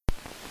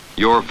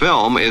Your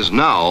film is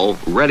now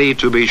ready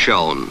to be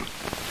shown.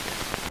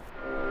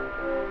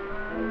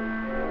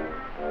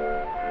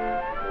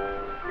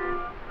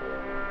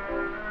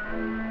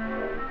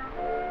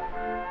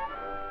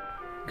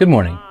 Good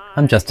morning.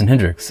 I'm Justin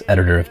Hendricks,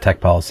 editor of Tech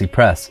Policy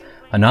Press,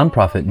 a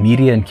nonprofit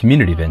media and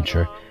community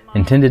venture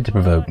intended to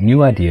provoke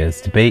new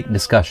ideas, debate, and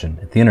discussion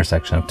at the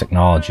intersection of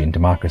technology and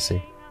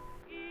democracy.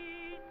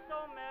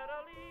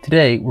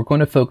 Today, we're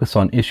going to focus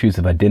on issues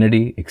of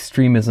identity,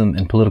 extremism,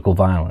 and political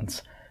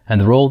violence, and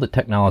the role that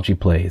technology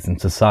plays in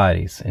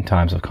societies in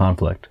times of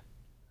conflict.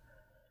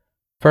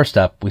 First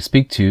up, we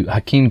speak to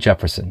Hakeem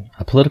Jefferson,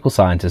 a political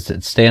scientist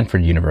at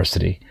Stanford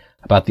University,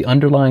 about the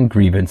underlying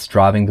grievance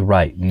driving the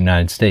right in the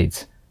United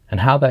States,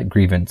 and how that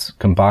grievance,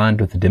 combined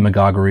with the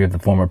demagoguery of the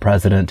former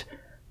president,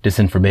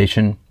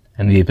 disinformation,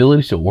 and the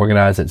ability to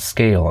organize at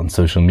scale on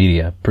social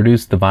media,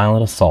 produced the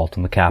violent assault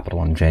on the Capitol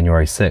on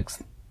January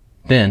 6th.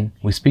 Then,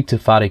 we speak to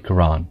Fadi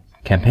Quran,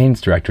 campaigns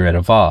director at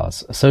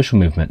Avaaz, a social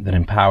movement that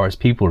empowers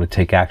people to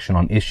take action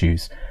on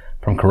issues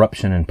from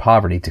corruption and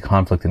poverty to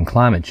conflict and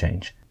climate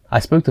change. I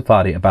spoke to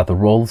Fadi about the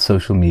role of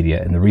social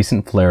media in the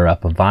recent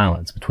flare-up of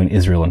violence between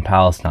Israel and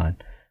Palestine,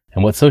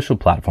 and what social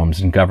platforms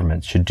and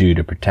governments should do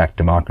to protect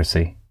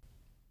democracy.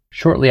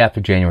 Shortly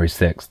after January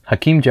 6th,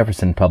 Hakeem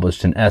Jefferson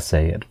published an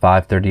essay at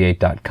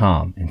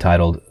 538.com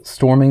entitled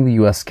 "Storming the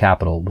U.S.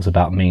 Capitol was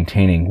about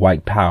maintaining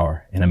white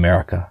power in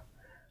America."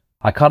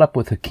 I caught up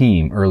with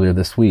Hakeem earlier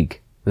this week,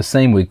 the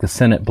same week the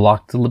Senate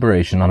blocked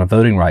deliberation on a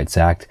Voting Rights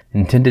Act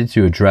intended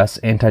to address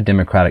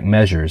anti-democratic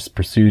measures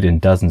pursued in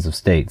dozens of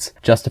states,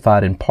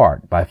 justified in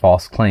part by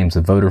false claims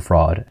of voter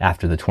fraud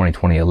after the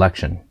 2020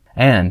 election.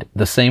 And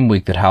the same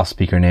week that House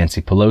Speaker Nancy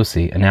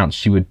Pelosi announced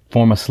she would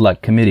form a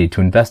select committee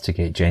to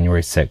investigate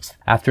January 6th,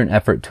 after an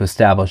effort to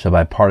establish a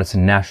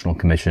bipartisan national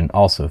commission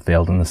also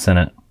failed in the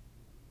Senate.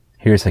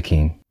 Here's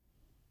Hakeem.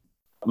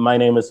 My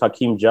name is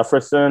Hakeem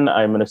Jefferson.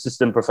 I'm an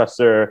assistant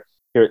professor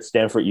here at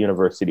Stanford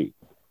University.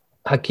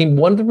 Hakeem,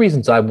 one of the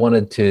reasons I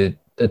wanted to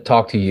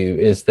talk to you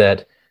is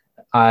that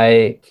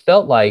I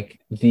felt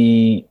like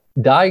the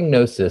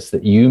diagnosis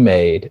that you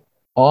made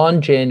on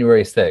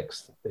January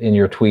 6th in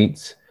your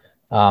tweets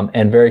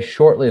and very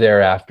shortly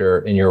thereafter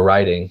in your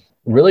writing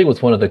really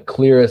was one of the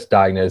clearest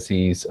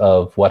diagnoses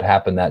of what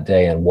happened that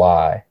day and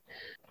why.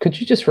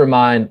 Could you just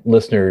remind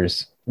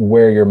listeners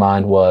where your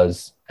mind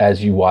was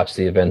as you watched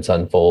the events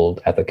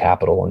unfold at the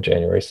Capitol on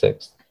January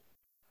 6th?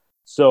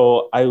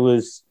 So I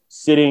was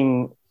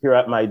sitting here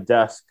at my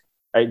desk.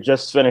 I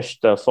just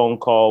finished a phone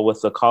call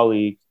with a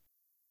colleague,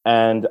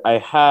 and I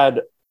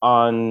had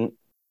on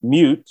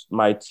mute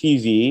my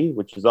TV,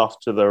 which is off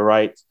to the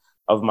right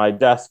of my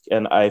desk,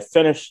 and I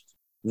finished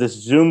this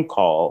Zoom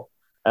call,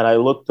 and I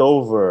looked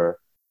over,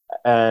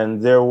 and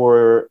there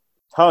were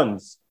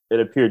tons, it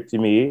appeared to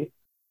me,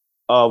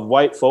 of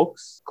white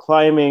folks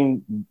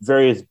climbing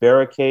various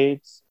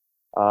barricades.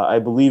 I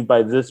believe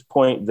by this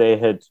point they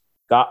had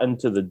gotten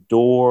to the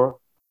door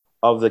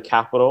of the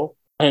Capitol.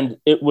 And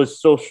it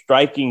was so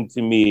striking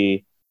to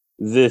me,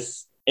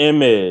 this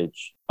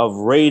image of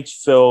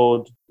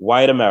rage-filled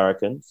white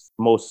Americans,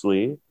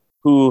 mostly,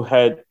 who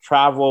had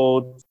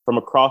traveled from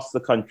across the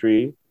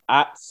country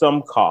at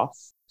some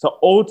cost to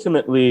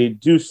ultimately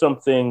do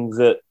something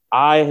that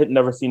I had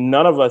never seen,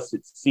 none of us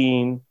had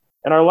seen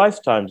in our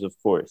lifetimes, of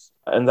course,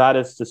 and that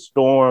is to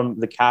storm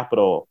the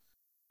Capitol.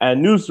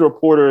 And news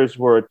reporters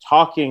were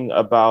talking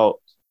about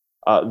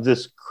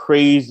this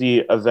crazy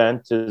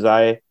event as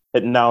I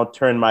had now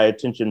turned my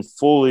attention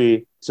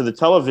fully to the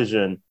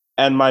television.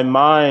 And my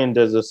mind,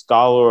 as a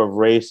scholar of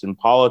race and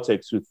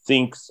politics who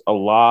thinks a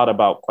lot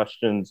about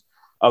questions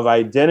of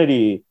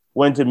identity,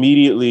 went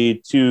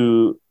immediately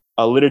to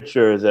a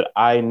literature that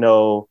I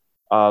know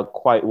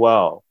quite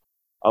well,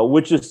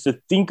 which is to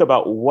think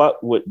about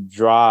what would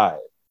drive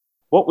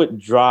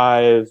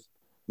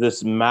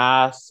this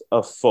mass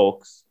of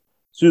folks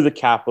to the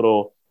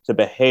Capitol to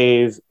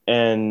behave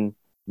in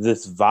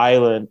this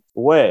violent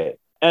way.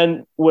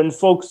 And when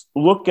folks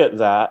look at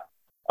that,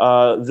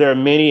 there are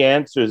many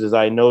answers, as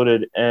I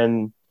noted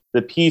in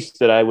the piece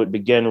that I would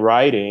begin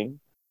writing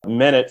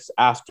minutes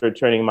after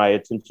turning my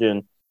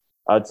attention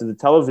to the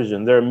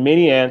television. There are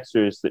many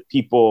answers that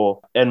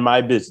people in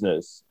my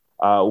business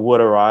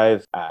would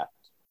arrive at.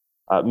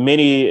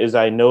 Many, as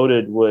I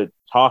noted, would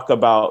talk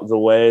about the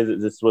way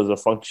that this was a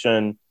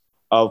function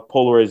of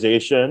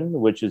polarization,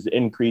 which has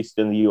increased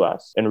in the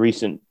US in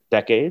recent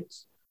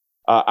decades.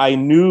 I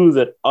knew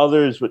that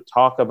others would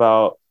talk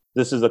about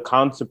this as a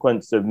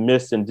consequence of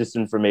mis and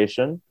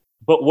disinformation.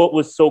 But what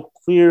was so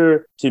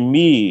clear to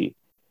me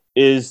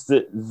is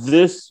that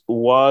this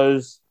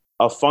was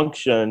a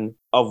function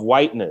of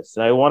whiteness.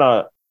 And I want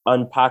to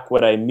unpack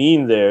what I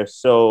mean there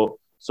so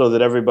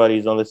that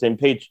everybody's on the same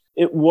page.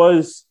 It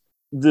was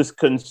this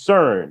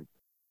concern,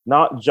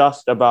 not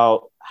just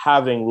about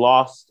having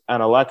lost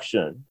an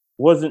election,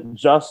 wasn't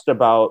just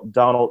about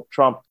Donald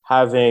Trump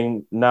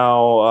having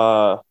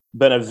now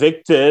been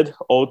evicted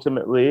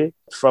ultimately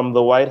from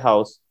the White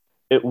House.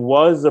 It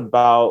was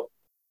about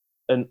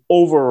an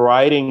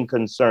overriding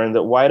concern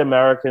that white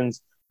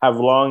Americans have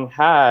long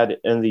had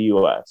in the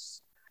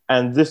US.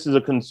 And this is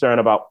a concern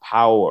about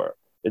power.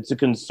 It's a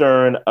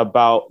concern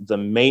about the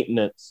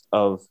maintenance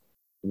of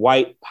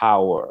white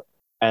power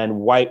and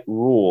white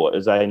rule,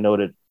 as I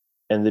noted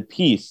in the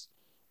piece.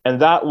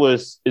 And that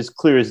was as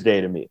clear as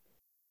day to me.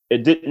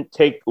 It didn't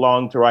take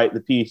long to write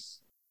the piece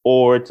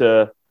or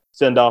to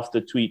send off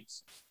the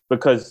tweets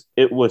because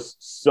it was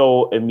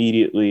so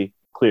immediately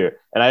clear.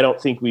 And I don't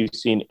think we've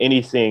seen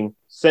anything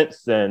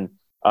since then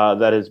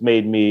that has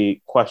made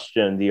me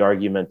question the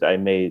argument I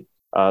made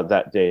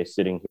that day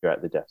sitting here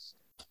at the desk.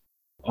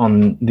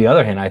 On the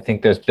other hand, I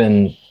think there's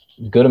been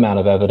a good amount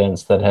of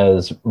evidence that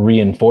has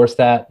reinforced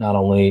that, not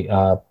only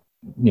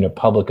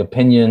public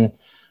opinion,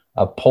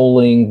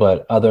 polling,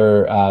 but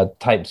other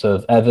types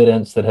of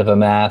evidence that have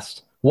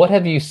amassed. What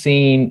have you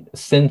seen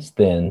since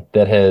then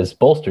that has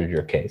bolstered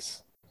your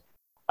case?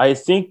 I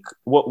think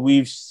what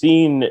we've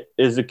seen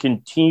is a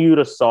continued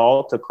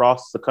assault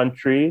across the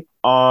country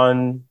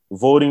on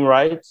voting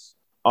rights,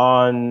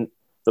 on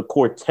the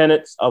core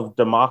tenets of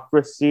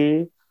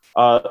democracy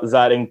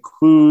that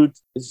include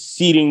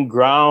ceding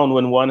ground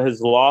when one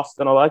has lost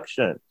an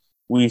election.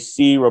 We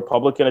see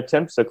Republican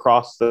attempts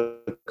across the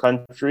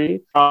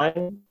country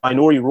trying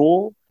minority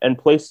rule in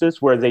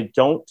places where they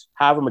don't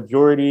have a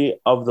majority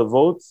of the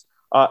votes.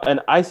 And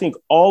I think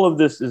all of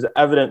this is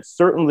evidence,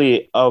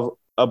 certainly, of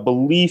a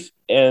belief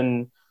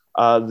in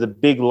the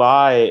big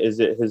lie, as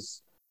it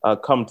has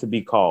come to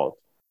be called.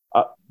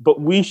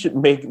 But we should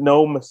make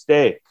no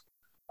mistake.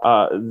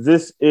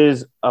 This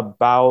is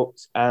about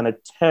an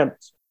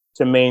attempt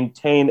to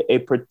maintain a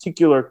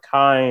particular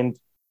kind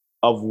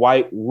of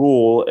white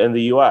rule in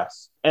the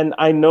US. And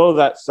I know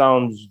that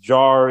sounds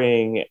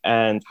jarring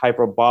and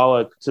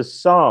hyperbolic to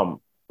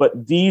some,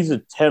 but these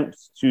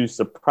attempts to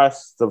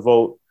suppress the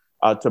vote,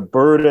 to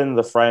burden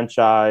the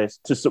franchise,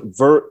 to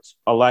subvert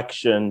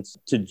elections,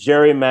 to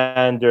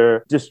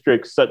gerrymander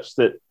districts such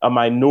that a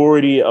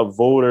minority of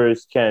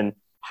voters can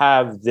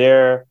have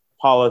their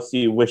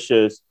policy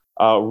wishes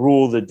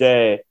rule the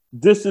day.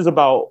 This is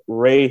about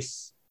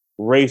race,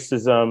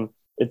 racism.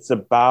 It's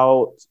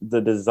about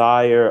the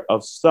desire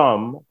of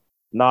some,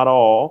 not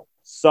all,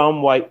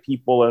 some white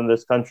people in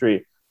this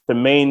country to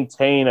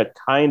maintain a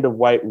kind of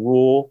white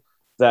rule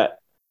that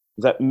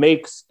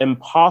makes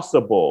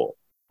impossible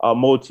a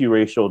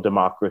multiracial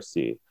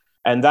democracy.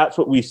 And that's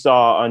what we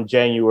saw on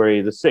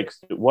January the 6th.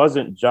 It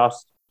wasn't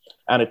just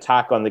an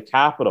attack on the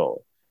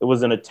Capitol. It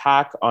was an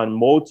attack on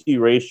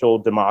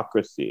multiracial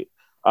democracy.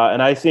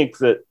 And I think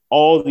that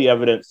all the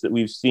evidence that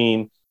we've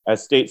seen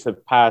as states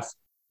have passed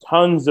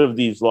tons of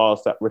these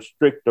laws that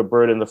restrict or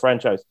burden the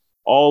franchise,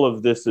 all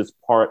of this is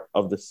part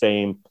of the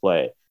same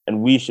play.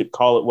 And we should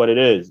call it what it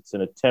is. It's an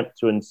attempt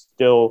to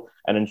instill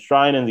and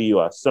enshrine in the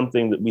US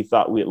something that we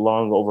thought we had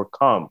long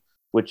overcome,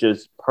 which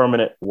is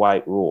permanent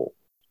white rule.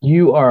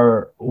 You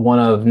are one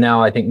of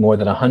now, I think, more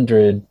than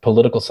 100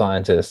 political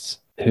scientists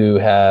who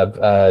have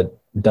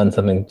done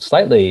something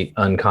slightly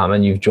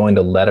uncommon. You've joined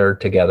a letter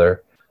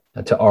together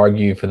to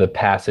argue for the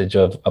passage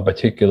of a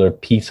particular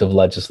piece of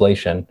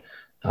legislation.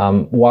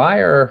 Why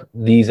are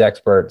these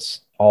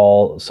experts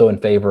all so in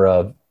favor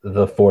of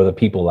the For the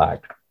People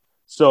Act?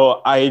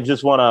 So I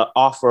just want to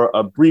offer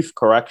a brief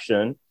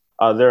correction.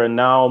 There are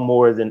now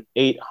more than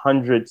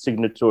 800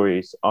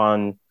 signatories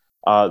on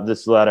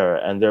this letter,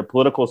 and they're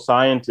political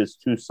scientists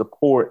who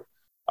support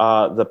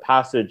the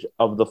passage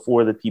of the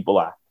For the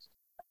People Act.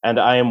 And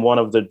I am one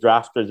of the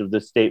drafters of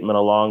this statement,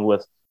 along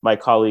with my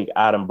colleague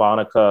Adam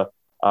Bonica,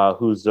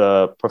 who's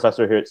a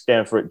professor here at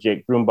Stanford,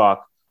 Jake Grumbach,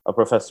 a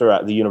professor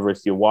at the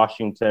University of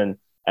Washington,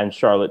 and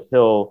Charlotte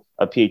Hill,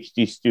 a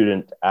PhD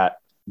student at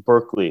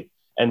Berkeley.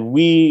 And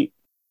we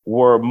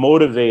were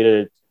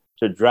motivated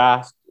to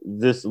draft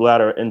this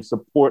letter in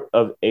support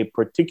of a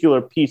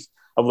particular piece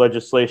of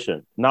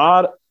legislation,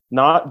 not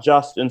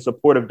just in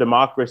support of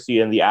democracy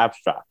in the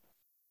abstract,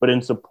 but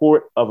in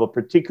support of a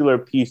particular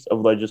piece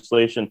of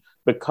legislation,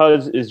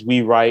 because, as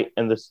we write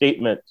in the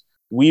statement,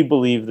 we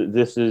believe that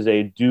this is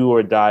a do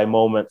or die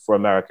moment for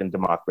American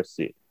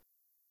democracy.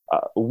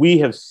 We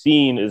have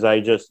seen, as I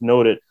just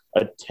noted,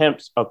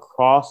 attempts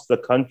across the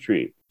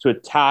country to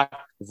attack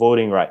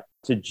voting rights,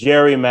 to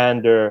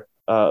gerrymander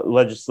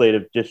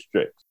legislative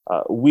districts.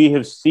 We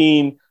have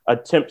seen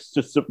attempts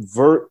to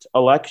subvert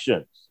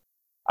elections.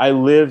 I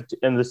lived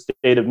in the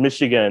state of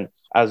Michigan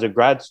as a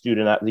grad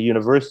student at the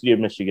University of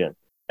Michigan,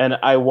 and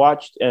I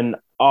watched in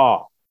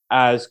awe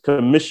as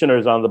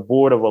commissioners on the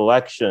Board of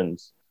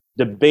Elections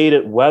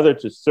debated whether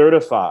to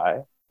certify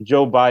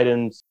Joe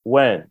Biden's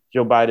win,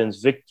 Joe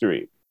Biden's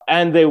victory.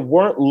 And they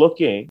weren't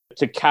looking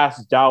to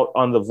cast doubt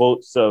on the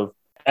votes of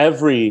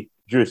every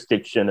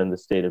jurisdiction in the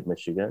state of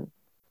Michigan.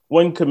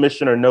 One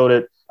commissioner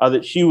noted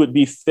that she would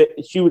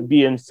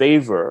be in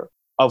favor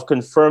of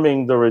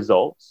confirming the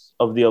results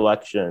of the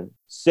election,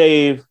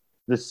 save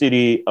the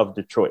city of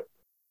Detroit.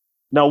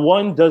 Now,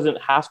 one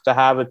doesn't have to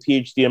have a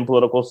PhD in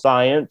political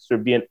science or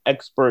be an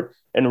expert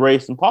in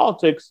race and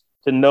politics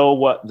to know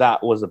what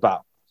that was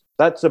about.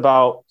 That's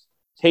about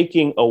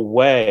taking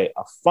away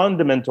a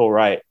fundamental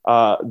right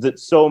that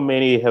so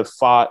many have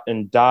fought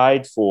and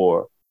died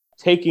for,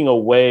 taking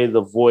away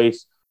the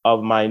voice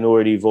of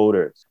minority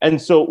voters.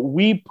 And so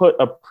we put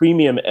a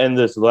premium in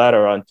this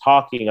letter on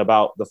talking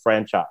about the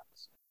franchise.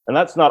 And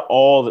that's not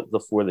all that the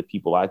For the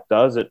People Act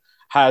does. It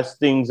has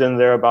things in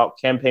there about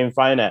campaign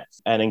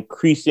finance and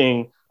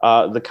increasing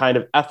the kind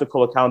of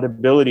ethical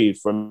accountability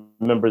for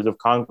members of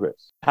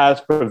Congress. It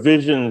has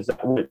provisions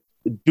that would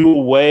do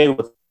away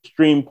with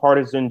extreme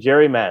partisan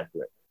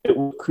gerrymandering. It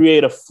will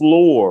create a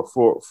floor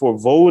for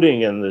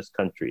voting in this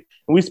country.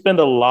 And we spend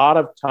a lot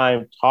of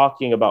time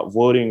talking about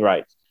voting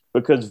rights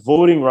because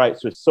voting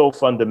rights are so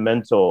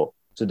fundamental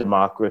to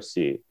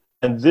democracy.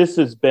 And this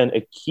has been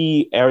a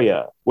key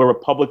area where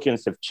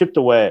Republicans have chipped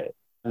away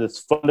at this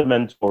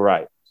fundamental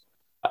right.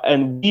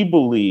 And we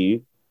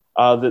believe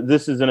that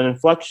this is an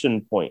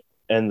inflection point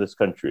in this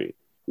country.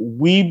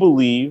 We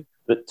believe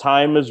that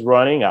time is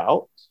running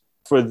out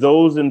for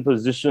those in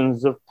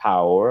positions of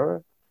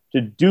power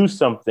to do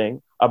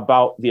something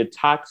about the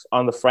attacks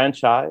on the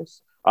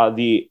franchise,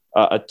 the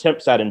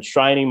attempts at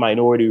enshrining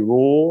minority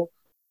rule.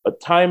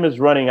 Time is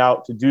running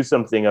out to do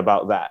something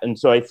about that. And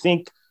so I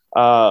think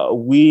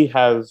we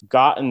have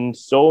gotten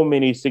so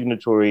many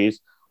signatories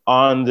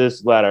on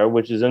this letter,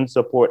 which is in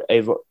support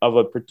of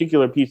a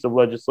particular piece of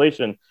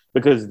legislation,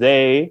 because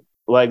they,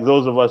 like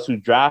those of us who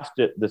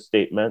drafted the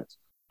statement,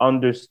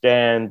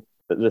 understand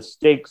that the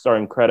stakes are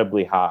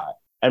incredibly high.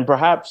 And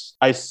perhaps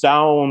I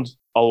sound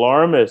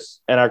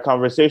alarmist in our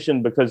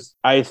conversation because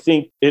I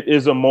think it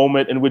is a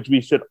moment in which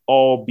we should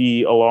all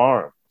be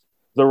alarmed.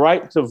 The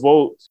right to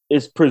vote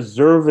is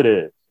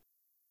preservative,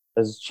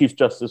 as Chief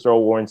Justice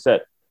Earl Warren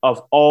said,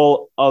 of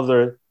all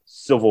other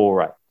civil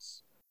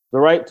rights. The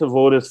right to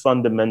vote is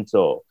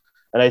fundamental.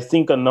 And I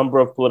think a number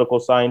of political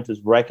scientists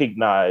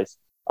recognize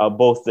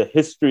both the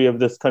history of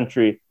this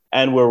country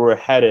and where we're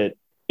headed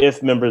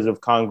if members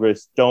of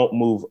Congress don't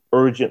move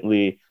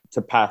urgently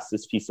to pass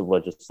this piece of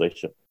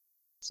legislation.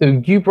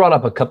 So you brought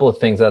up a couple of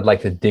things I'd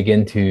like to dig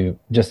into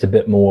just a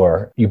bit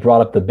more. You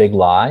brought up the big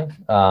lie,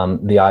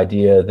 the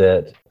idea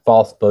that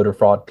false voter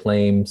fraud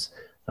claims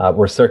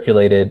were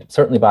circulated,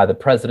 certainly by the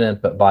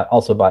president, but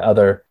also by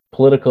other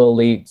political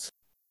elites.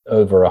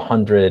 Over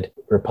 100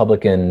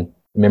 Republican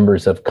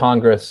members of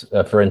Congress,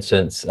 for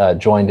instance,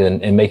 joined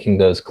in making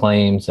those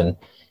claims, and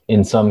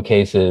in some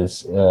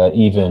cases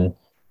even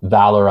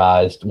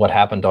valorized what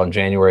happened on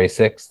January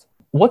 6th.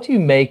 What do you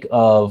make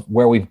of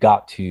where we've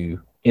got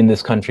to in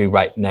this country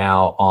right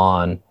now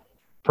on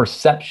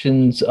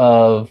perceptions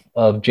of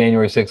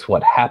January 6th,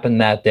 what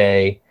happened that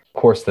day?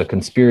 Of course, the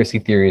conspiracy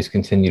theories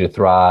continue to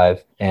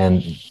thrive,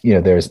 and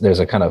there's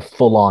a kind of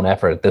full-on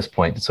effort at this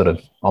point to sort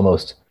of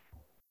almost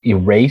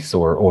erase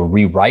or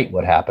rewrite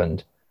what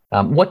happened.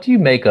 What do you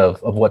make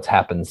of what's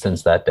happened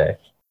since that day?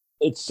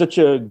 It's such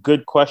a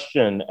good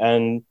question,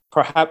 and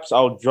perhaps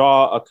I'll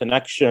draw a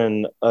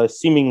connection, a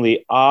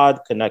seemingly odd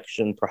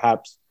connection,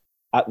 perhaps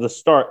at the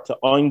start, to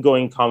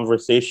ongoing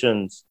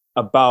conversations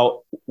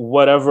about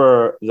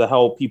whatever the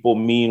hell people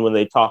mean when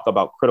they talk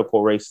about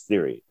critical race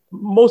theory.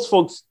 Most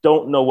folks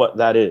don't know what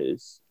that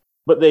is,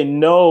 but they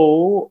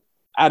know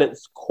at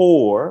its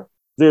core,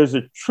 there's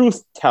a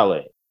truth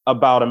telling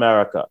about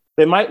America.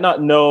 They might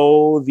not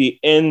know the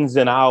ins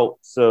and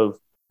outs of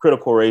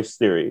critical race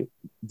theory,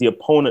 the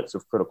opponents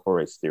of critical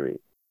race theory,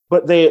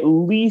 but they at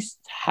least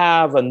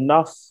have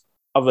enough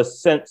of a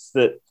sense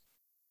that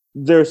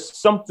there's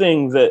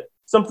something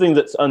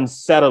that's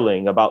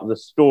unsettling about the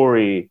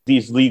story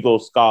these legal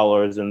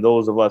scholars and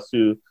those of us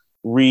who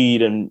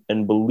read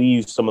and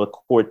believe some of the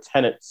core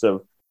tenets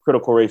of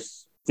critical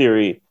race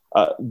theory,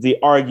 the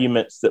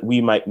arguments that we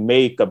might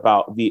make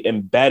about the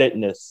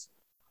embeddedness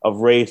of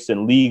race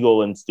in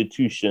legal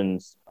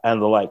institutions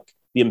and the like,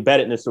 the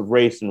embeddedness of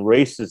race and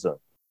racism,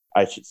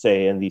 I should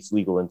say, in these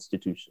legal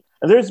institutions.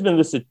 And there's been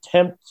this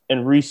attempt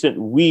in recent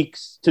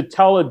weeks to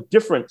tell a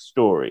different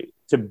story,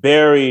 to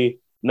bury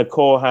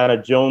Nikole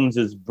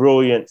Hannah-Jones's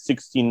brilliant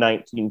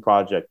 1619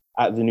 project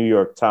at the New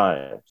York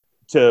Times,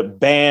 to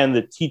ban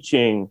the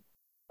teaching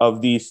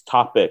of these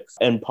topics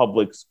in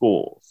public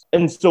schools.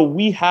 And so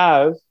we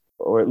have,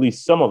 or at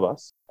least some of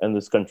us in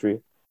this country,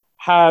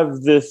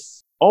 have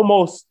this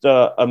almost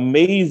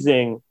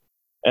amazing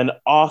and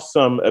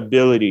awesome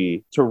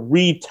ability to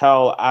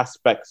retell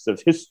aspects of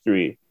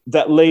history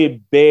that lay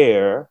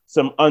bare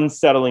some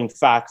unsettling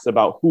facts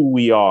about who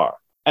we are.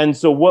 And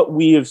so what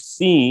we have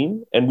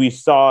seen, and we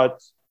saw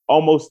it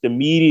almost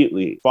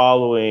immediately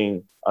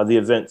following the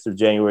events of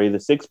January the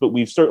 6th, but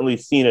we've certainly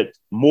seen it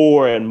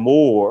more and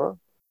more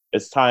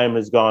as time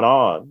has gone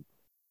on.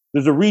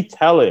 There's a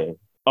retelling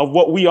of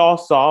what we all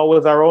saw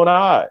with our own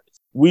eyes.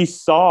 We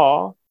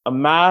saw a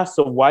mass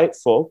of white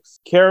folks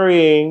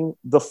carrying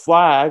the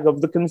flag of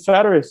the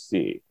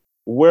Confederacy,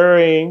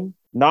 wearing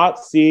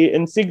Nazi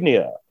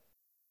insignia,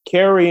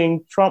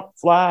 carrying Trump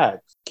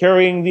flags,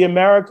 carrying the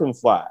American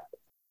flag,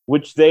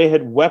 which they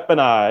had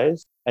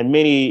weaponized, and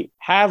many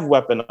have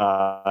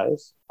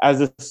weaponized,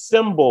 as a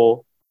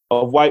symbol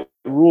of white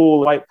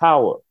rule, white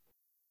power.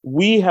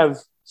 We have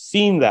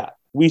seen that.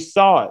 We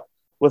saw it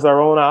with our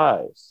own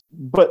eyes.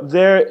 But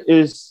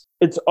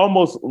it's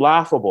almost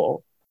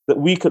laughable that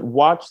we could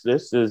watch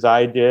this, as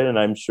I did, and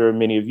I'm sure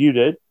many of you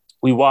did,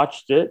 We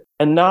watched it,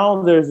 and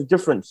now there's a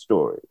different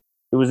story.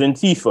 It was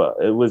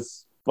Antifa. It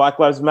was Black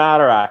Lives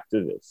Matter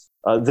activists.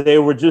 They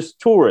were just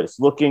tourists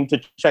looking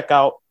to check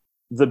out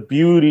the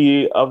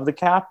beauty of the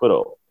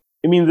Capitol.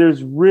 I mean,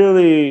 there's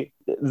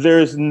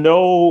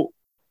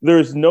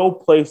no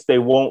place they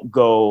won't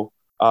go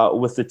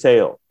with the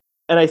tail.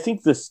 And I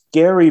think the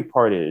scary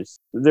part is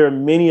there are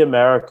many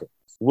Americans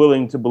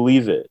willing to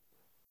believe it.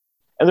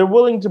 And they're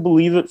willing to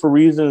believe it for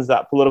reasons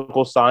that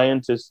political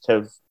scientists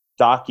have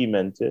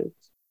documented.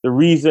 The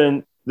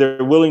reason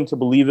they're willing to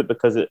believe it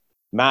because it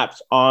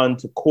maps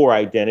onto core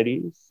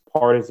identities,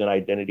 partisan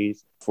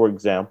identities, for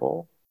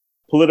example.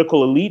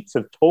 Political elites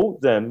have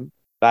told them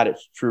that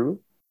it's true.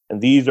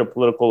 And these are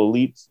political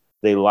elites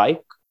they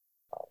like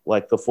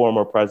the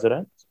former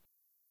president.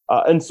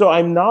 And so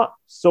I'm not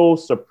so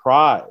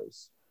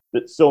surprised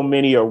that so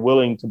many are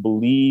willing to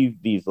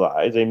believe these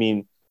lies. I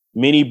mean,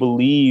 many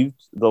believed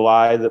the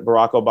lie that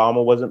Barack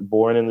Obama wasn't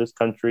born in this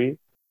country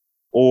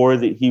or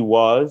that he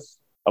was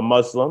a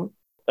Muslim,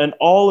 and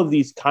all of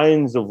these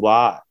kinds of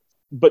lies.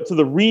 But to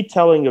the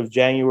retelling of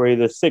January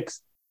the 6th,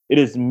 it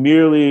is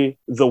merely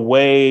the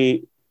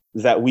way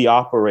that we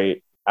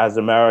operate as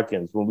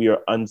Americans when we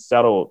are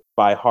unsettled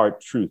by hard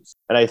truths.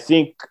 And I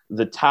think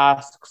the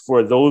task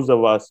for those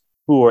of us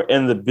who are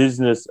in the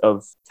business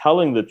of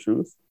telling the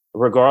truth,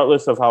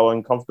 regardless of how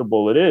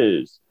uncomfortable it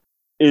is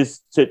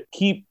to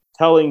keep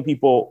telling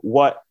people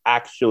what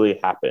actually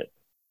happened.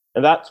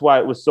 And that's why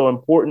it was so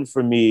important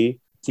for me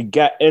to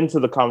get into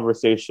the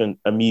conversation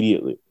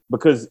immediately,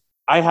 because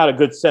I had a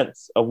good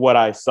sense of what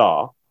I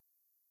saw.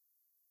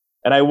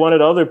 And I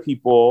wanted other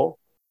people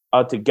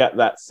to get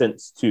that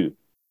sense too.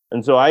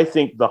 And so I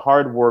think the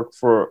hard work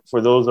for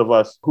those of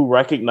us who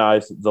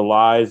recognize that the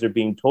lies are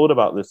being told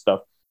about this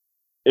stuff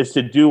is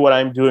to do what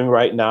I'm doing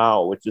right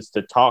now, which is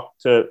to talk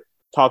to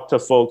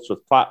folks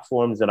with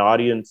platforms and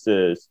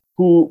audiences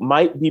who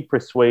might be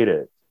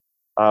persuaded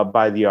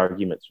by the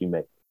arguments we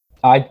make.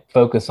 I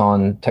focus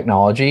on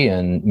technology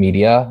and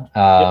media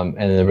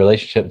and the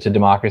relationship to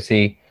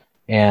democracy.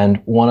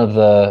 And one of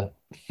the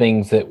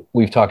things that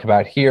we've talked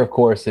about here, of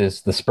course,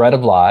 is the spread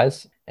of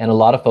lies. And a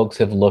lot of folks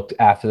have looked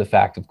after the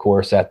fact, of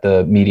course, at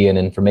the media and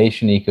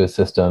information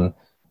ecosystem.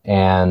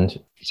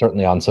 And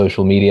certainly on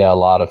social media, a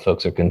lot of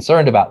folks are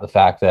concerned about the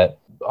fact that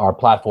our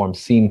platforms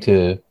seem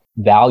to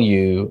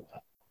value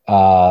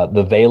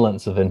the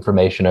valence of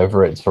information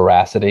over its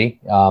veracity.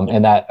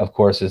 And that, of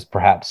course, is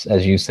perhaps,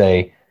 as you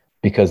say,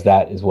 because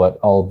that is what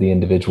all of the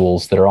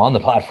individuals that are on the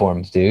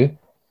platforms do.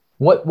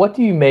 What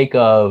do you make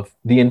of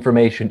the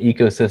information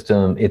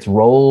ecosystem, its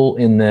role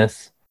in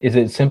this? Is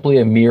it simply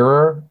a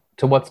mirror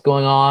to what's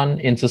going on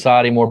in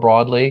society more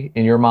broadly,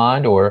 in your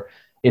mind, or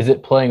is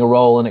it playing a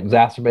role in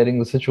exacerbating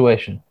the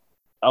situation?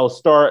 I'll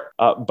start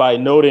by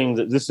noting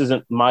that this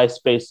isn't my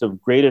space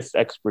of greatest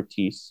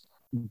expertise,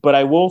 but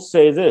I will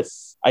say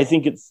this. I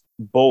think it's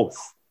both,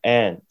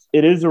 and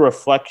it is a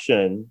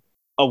reflection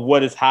of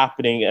what is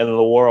happening in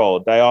the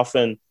world. I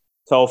often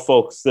tell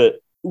folks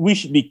that we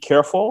should be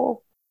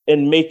careful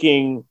in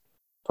making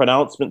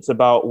pronouncements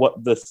about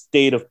what the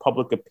state of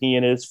public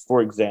opinion is,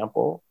 for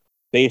example,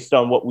 based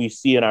on what we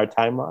see in our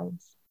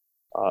timelines,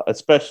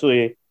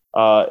 especially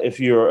if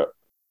you're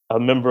a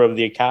member of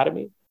the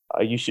academy.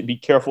 You should be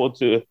careful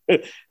to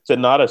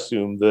not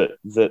assume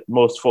that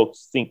most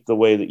folks think the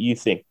way that you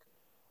think.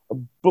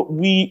 But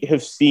we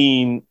have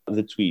seen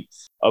the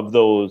tweets of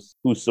those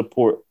who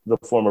support the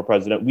former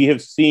president. We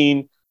have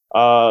seen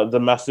the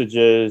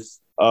messages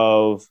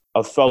of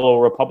a fellow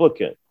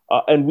Republican.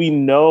 And we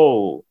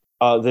know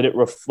that it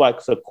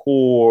reflects a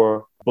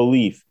core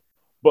belief.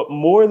 But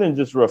more than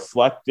just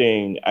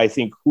reflecting, I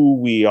think, who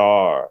we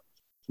are,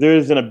 there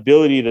is an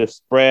ability to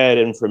spread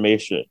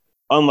information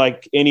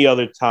unlike any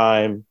other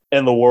time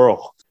in the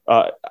world.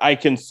 I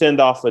can send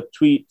off a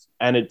tweet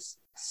and it's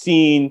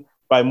seen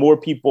by more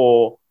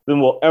people than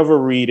will ever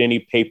read any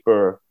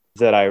paper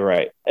that I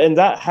write. And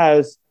that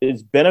has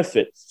its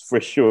benefits for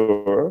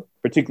sure,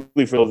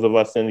 particularly for those of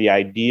us in the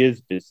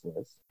ideas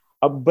business.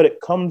 But it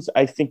comes,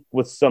 I think,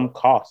 with some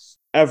cost.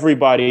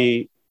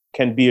 Everybody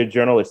can be a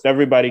journalist.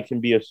 Everybody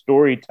can be a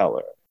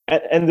storyteller.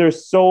 And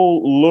there's so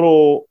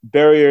little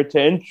barrier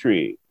to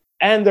entry.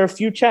 And there are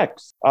few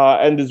checks.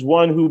 And as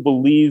one who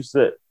believes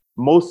that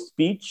most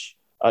speech,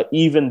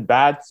 even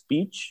bad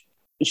speech,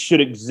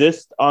 should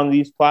exist on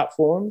these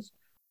platforms,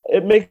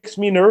 it makes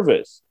me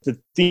nervous to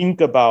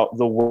think about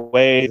the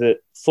way that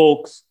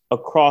folks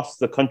across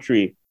the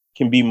country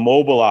can be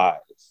mobilized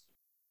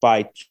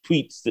by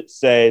tweets that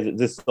say that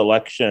this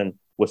election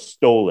was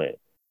stolen,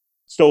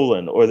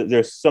 or that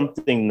there's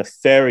something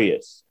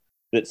nefarious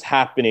that's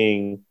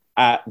happening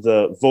at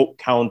the vote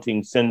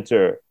counting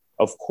center,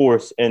 of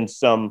course, in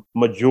some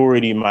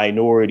majority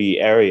minority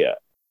area,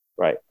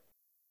 right?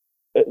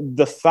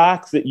 The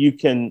fact that you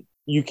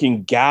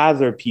can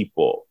gather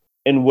people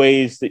in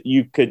ways that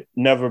you could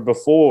never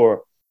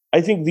before,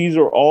 I think these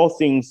are all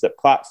things that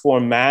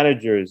platform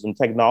managers and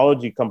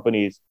technology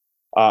companies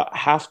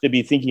have to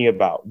be thinking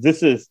about.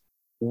 This is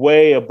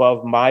way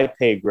above my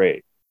pay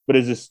grade. But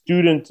as a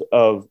student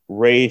of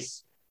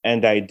race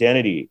and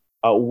identity,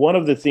 one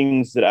of the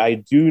things that I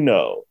do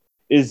know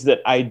is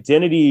that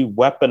identity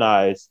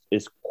weaponized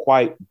is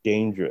quite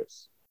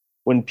dangerous.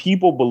 When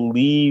people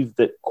believe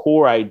that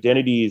core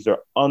identities are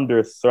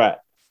under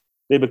threat,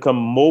 they become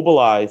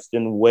mobilized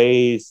in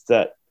ways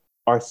that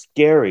are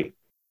scary,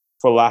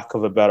 for lack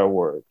of a better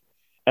word.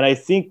 And I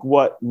think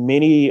what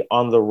many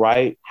on the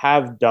right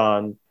have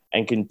done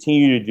and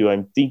continue to do,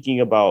 I'm thinking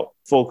about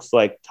folks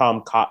like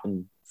Tom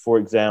Cotton, for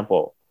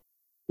example.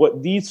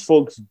 What these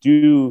folks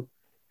do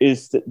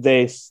is that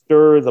they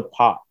stir the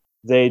pot.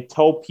 They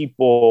tell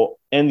people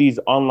in these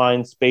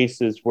online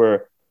spaces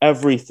where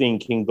everything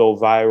can go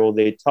viral,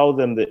 they tell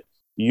them that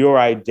your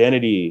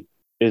identity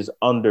is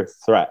under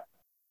threat,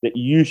 that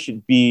you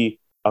should be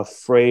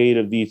afraid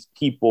of these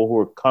people who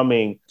are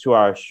coming to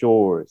our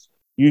shores.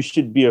 You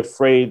should be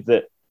afraid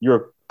that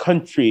your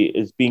country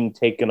is being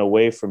taken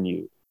away from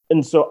you.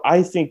 And so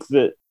I think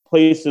that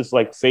places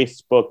like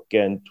Facebook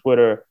and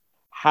Twitter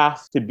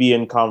have to be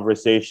in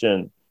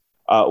conversation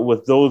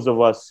with those of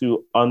us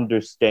who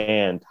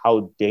understand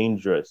how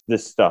dangerous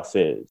this stuff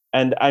is.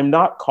 And I'm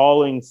not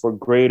calling for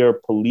greater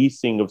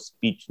policing of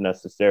speech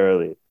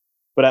necessarily,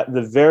 but at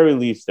the very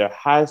least, there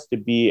has to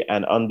be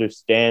an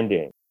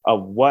understanding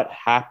of what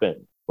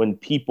happens when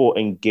people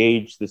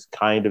engage this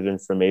kind of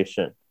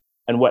information.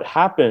 And what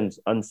happens,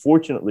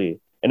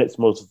 unfortunately, in its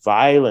most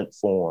violent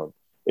form,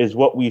 is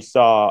what we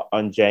saw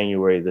on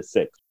January the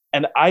 6th.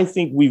 And I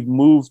think we've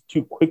moved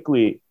too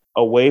quickly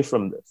away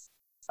from this.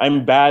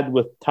 I'm bad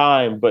with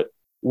time, but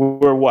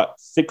we're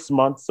 6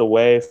 months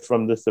away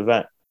from this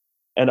event.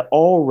 And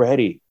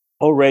already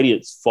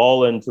it's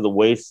fallen to the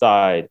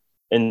wayside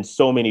in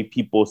so many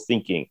people's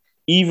thinking.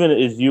 Even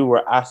as you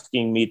were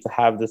asking me to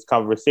have this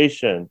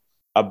conversation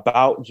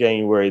about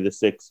January the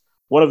 6th,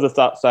 one of the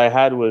thoughts I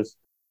had was,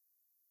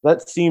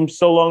 that seems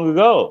so long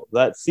ago.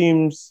 That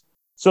seems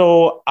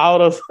so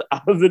out of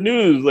the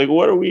news. Like,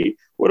 what are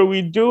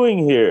we doing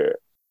here?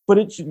 But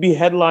it should be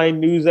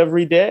headline news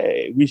every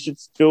day. We should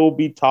still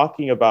be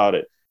talking about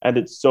it. And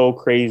it's so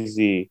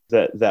crazy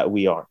that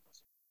we aren't.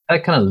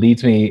 That kind of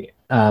leads me,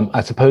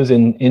 I suppose,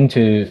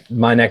 into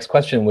my next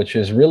question, which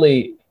is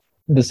really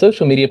the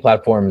social media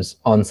platforms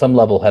on some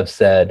level have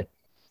said,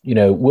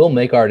 we'll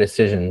make our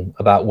decision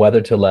about whether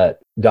to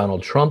let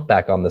Donald Trump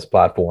back on this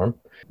platform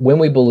when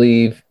we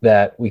believe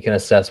that we can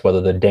assess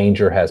whether the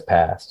danger has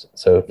passed.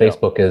 So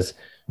Facebook has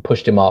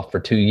pushed him off for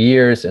 2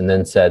 years and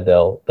then said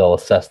they'll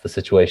assess the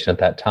situation at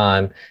that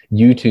time.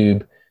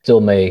 YouTube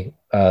still may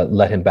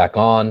let him back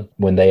on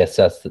when they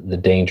assess that the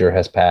danger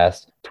has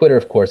passed. Twitter,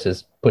 of course,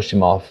 has pushed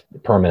him off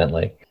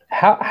permanently.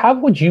 How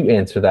would you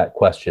answer that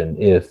question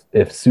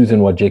if Susan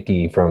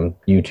Wojcicki from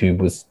YouTube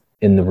was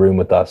in the room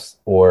with us,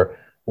 or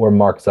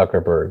Mark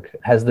Zuckerberg?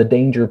 Has the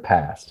danger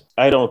passed?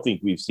 I don't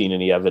think we've seen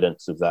any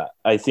evidence of that.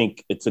 I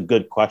think it's a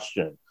good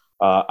question.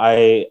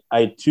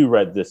 I too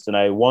read this and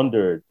I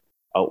wondered,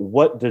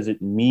 what does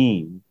it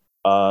mean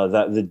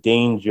that the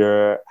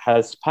danger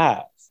has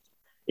passed?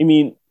 I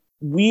mean,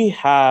 we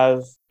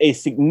have a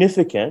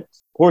significant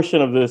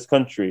portion of this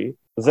country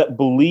that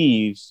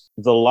believes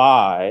the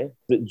lie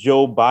that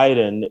Joe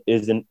Biden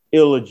is an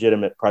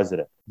illegitimate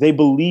president. They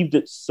believed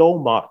it so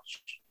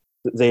much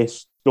that they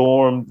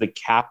stormed the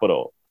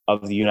Capitol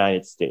of the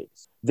United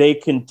States. They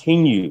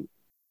continue,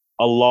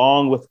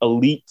 along with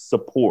elite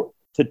support,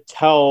 to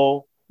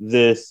tell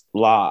this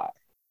lie.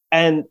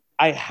 And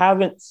I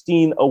haven't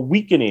seen a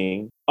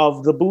weakening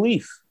of the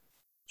belief.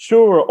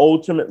 Sure,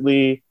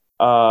 ultimately,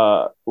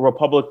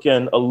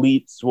 Republican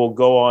elites will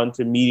go on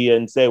to media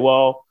and say,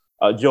 well,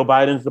 Joe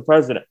Biden's the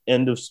president,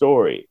 end of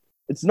story.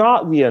 It's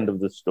not the end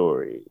of the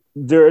story.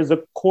 There is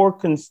a core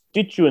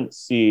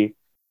constituency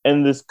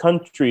in this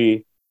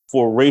country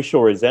for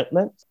racial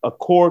resentment, a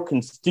core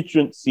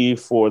constituency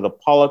for the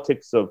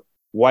politics of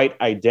white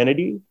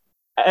identity,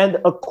 and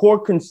a core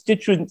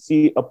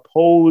constituency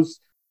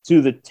opposed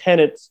to the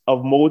tenets of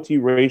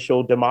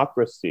multiracial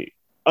democracy.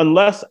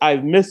 Unless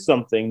I've missed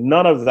something,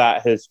 none of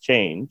that has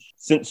changed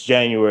since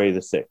January the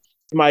 6th.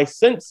 My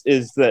sense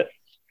is that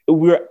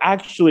we're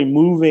actually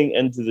moving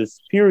into this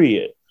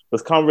period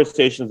with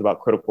conversations about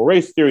critical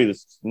race theory, the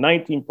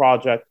 19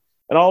 Project,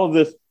 and all of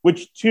this,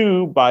 which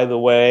too, by the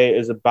way,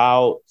 is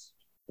about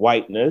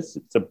whiteness.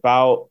 It's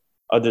about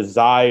a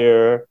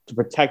desire to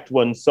protect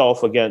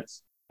oneself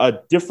against a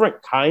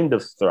different kind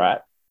of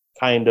threat,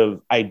 kind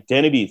of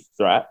identity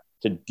threat,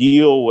 to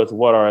deal with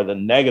what are the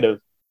negative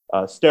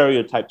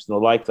stereotypes and the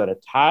like that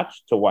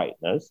attach to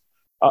whiteness.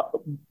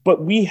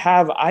 But we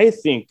have, I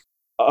think,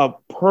 a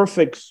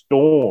perfect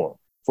storm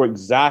for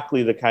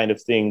exactly the kind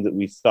of thing that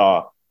we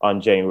saw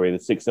on January the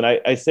 6th. And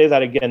I say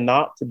that again,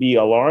 not to be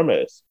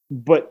alarmist,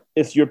 but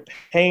if you're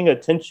paying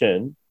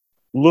attention,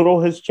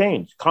 little has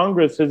changed.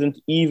 Congress hasn't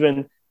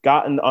even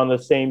gotten on the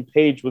same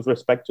page with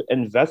respect to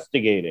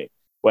investigating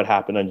what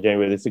happened on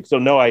January the 6th. So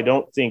no, I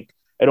don't think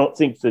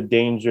the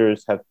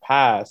dangers have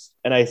passed.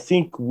 And I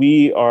think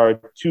we are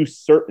too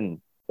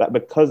certain that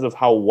because of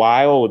how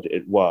wild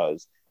it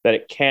was, that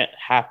it can't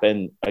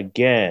happen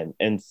again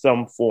in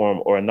some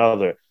form or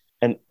another.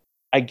 And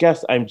I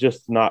guess I'm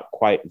just not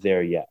quite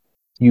there yet.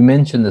 You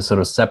mentioned the sort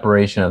of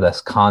separation of this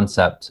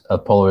concept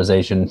of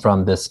polarization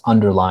from this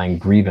underlying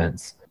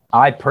grievance.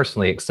 I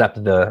personally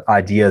accept the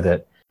idea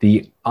that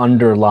the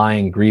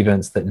underlying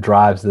grievance that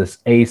drives this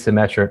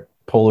asymmetric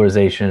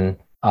polarization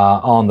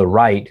on the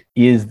right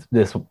is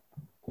this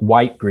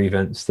white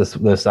grievance,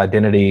 this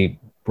identity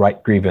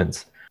right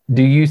grievance.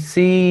 Do you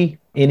see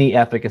any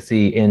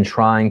efficacy in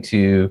trying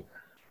to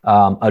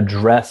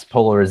address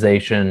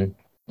polarization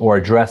or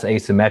address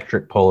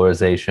asymmetric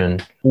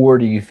polarization, or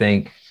do you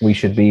think we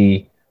should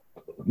be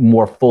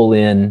more full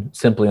in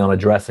simply on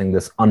addressing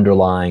this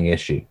underlying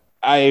issue?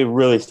 I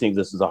really think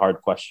this is a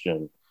hard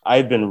question.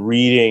 I've been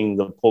reading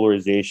the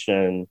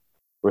polarization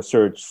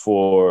research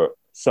for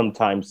some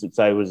time since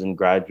I was in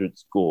graduate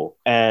school.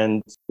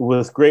 And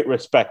with great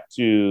respect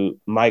to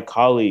my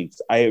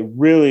colleagues, I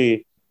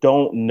really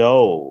don't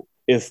know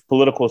if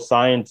political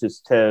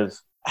scientists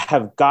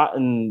have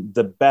gotten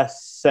the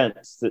best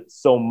sense that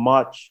so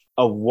much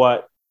of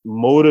what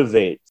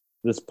motivates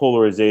this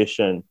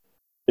polarization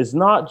is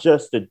not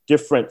just a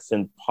difference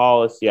in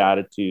policy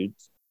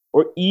attitudes,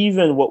 or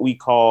even what we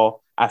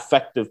call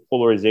affective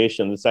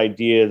polarization, this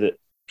idea that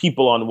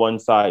people on one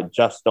side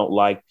just don't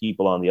like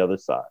people on the other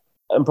side.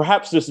 And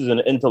perhaps this is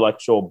an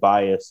intellectual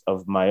bias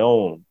of my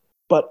own,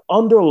 but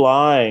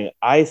underlying,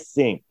 I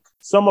think,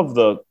 some of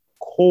the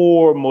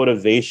core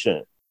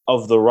motivation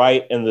of the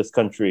right in this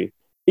country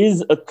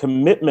is a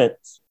commitment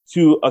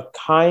to a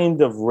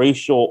kind of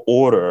racial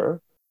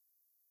order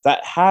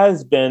that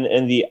has been,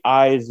 in the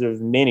eyes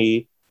of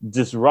many,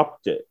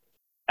 disrupted.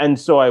 And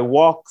so I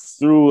walk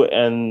through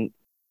in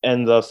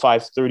the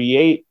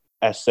 538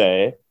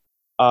 essay,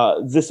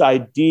 this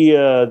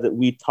idea that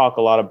we talk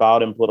a lot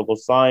about in political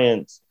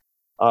science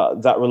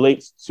that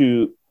relates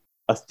to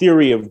a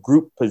theory of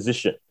group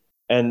position.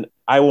 And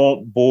I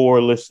won't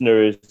bore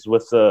listeners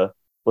with a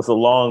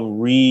long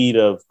read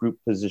of group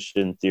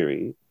position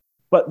theory.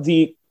 But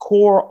the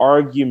core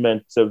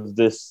argument of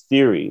this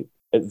theory,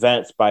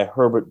 advanced by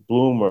Herbert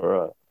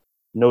Blumer, a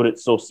noted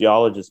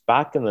sociologist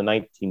back in the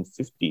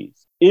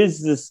 1950s,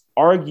 is this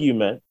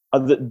argument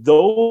that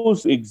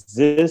those who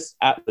exist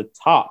at the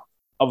top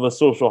of a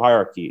social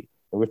hierarchy,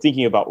 and we're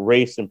thinking about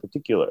race in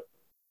particular,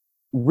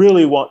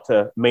 really want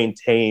to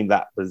maintain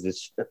that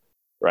position,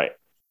 right?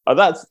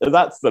 That's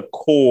the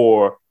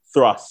core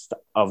thrust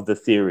of the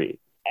theory.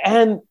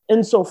 And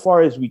insofar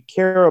as we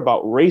care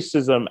about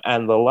racism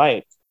and the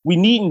like, we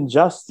needn't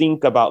just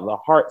think about the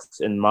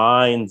hearts and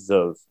minds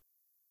of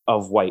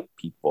white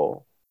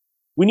people.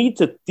 We need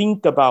to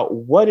think about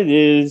what it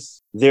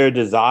is their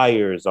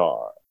desires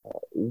are.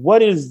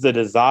 What is the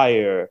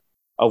desire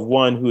of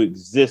one who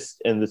exists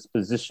in this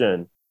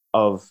position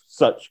of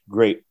such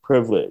great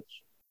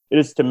privilege? It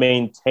is to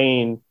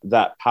maintain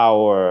that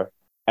power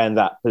and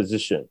that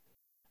position.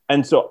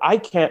 And so I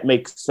can't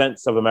make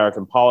sense of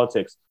American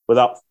politics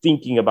without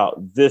thinking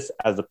about this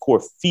as a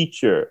core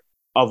feature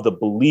of the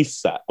belief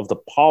set, of the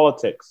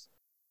politics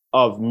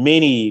of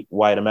many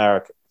white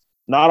Americans.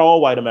 Not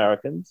all white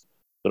Americans,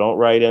 so don't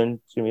write in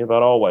to me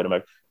about all white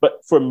Americans, but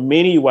for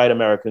many white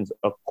Americans,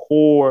 a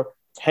core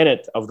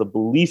tenet of the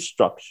belief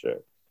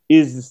structure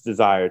is this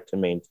desire to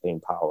maintain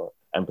power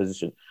and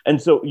position.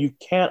 And so you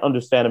can't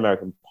understand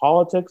American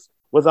politics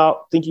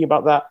without thinking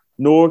about that,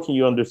 nor can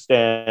you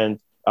understand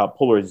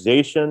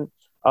polarization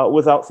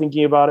without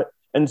thinking about it.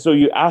 And so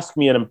you ask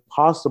me an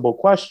impossible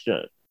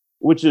question,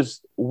 which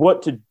is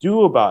what to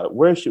do about it.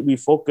 Where should we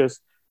focus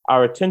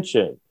our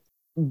attention?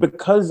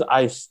 Because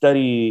I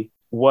study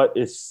what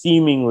is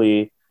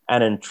seemingly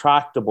an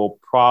intractable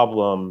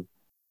problem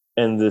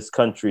in this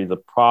country, the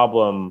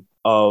problem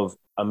of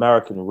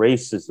American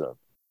racism,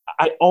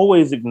 I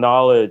always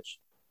acknowledge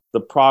the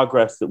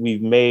progress that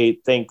we've made,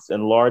 thanks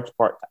in large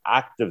part to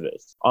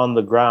activists on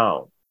the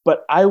ground.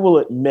 But I will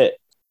admit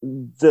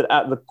that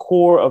at the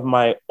core of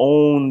my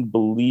own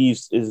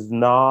beliefs is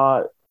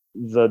not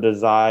the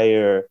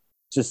desire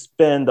to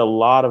spend a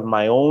lot of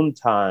my own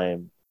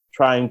time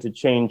trying to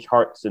change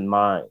hearts and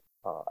minds.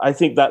 I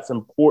think that's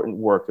important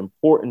work,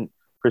 important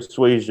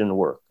persuasion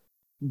work.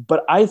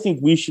 But I think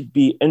we should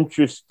be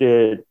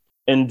interested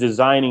in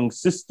designing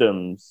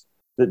systems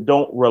that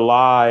don't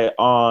rely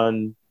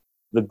on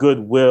the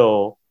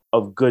goodwill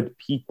of good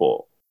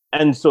people.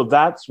 And so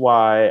that's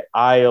why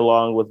I,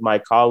 along with my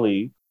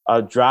colleague,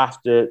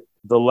 drafted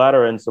the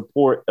letter in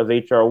support of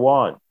H.R.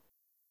 1.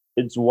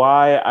 It's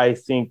why I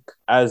think,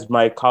 as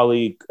my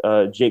colleague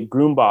Jake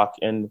Grumbach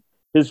in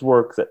his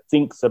work that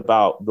thinks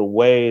about the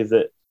way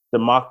that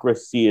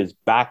democracy is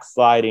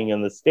backsliding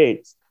in the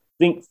states,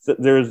 thinks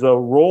that there's a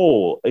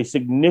role, a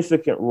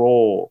significant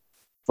role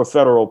for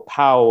federal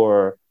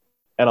power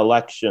and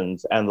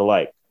elections and the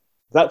like.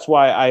 That's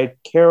why I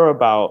care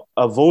about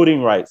a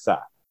voting rights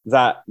act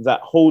that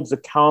holds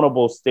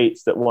accountable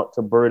states that want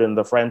to burden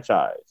the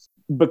franchise.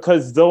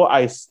 Because though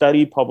I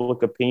study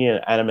public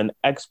opinion and I'm an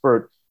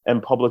expert in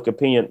public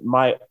opinion,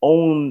 my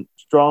own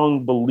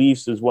strong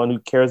beliefs as one who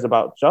cares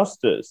about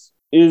justice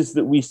is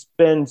that we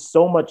spend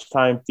so much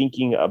time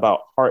thinking about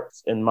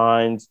hearts and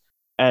minds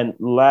and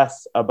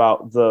less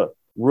about the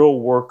real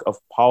work of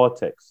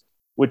politics,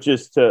 which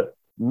is to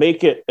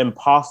make it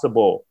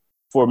impossible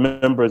for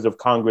members of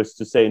Congress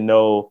to say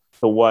no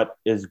to what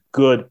is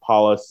good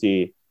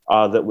policy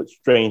that would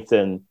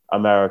strengthen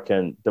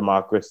American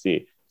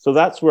democracy. So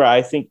that's where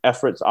I think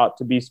efforts ought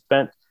to be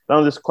spent. Not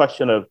on this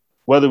question of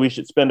whether we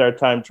should spend our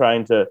time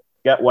trying to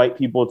get white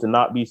people to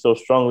not be so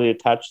strongly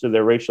attached to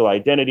their racial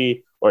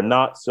identity or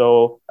not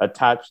so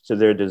attached to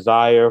their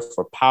desire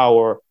for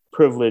power,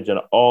 privilege, and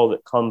all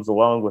that comes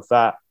along with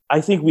that.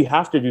 I think we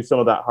have to do some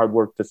of that hard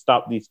work to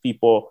stop these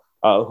people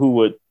who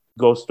would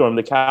go storm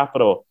the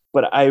Capitol.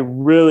 But I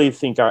really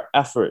think our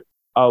effort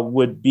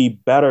would be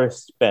better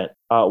spent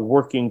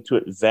working to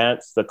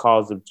advance the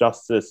cause of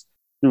justice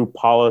through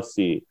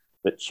policy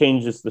that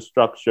changes the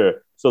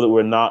structure so that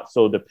we're not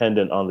so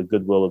dependent on the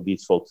goodwill of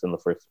these folks in the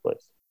first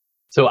place.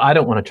 So I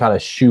don't want to try to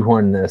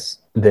shoehorn this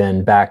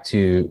then back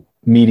to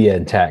media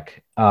and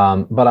tech,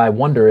 but I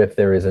wonder if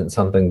there isn't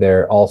something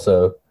there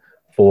also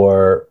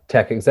for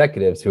tech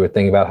executives who are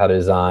thinking about how to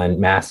design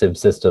massive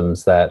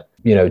systems that,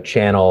 you know,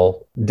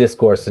 channel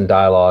discourse and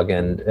dialogue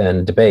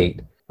and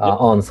debate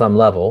on some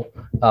level,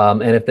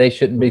 and if they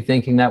shouldn't be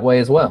thinking that way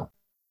as well.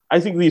 I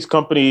think these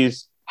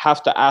companies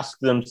have to ask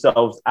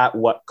themselves at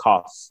what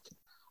cost.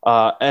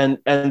 And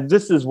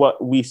this is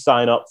what we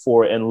sign up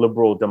for in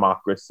liberal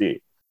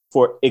democracy,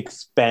 for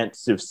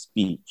expansive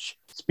speech,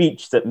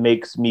 speech that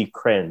makes me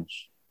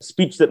cringe,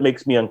 speech that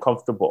makes me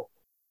uncomfortable,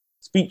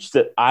 speech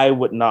that I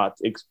would not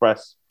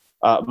express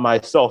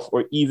myself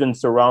or even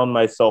surround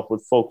myself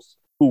with folks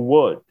who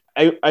would.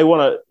 I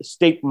want to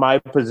state my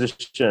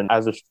position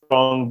as a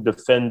strong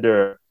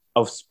defender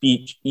of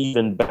speech,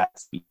 even bad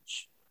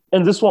speech.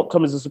 And this won't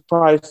come as a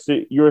surprise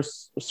to your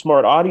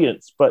smart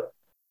audience, but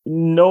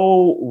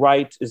no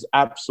right is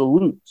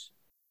absolute.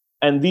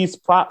 And these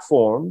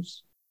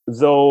platforms,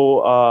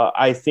 though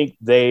I think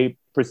they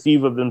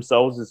perceive of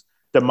themselves as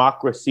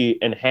democracy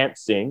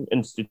enhancing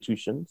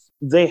institutions,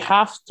 they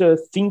have to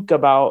think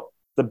about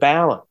the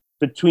balance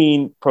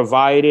between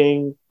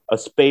providing a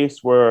space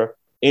where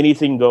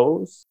anything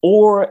goes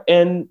or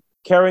in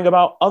caring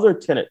about other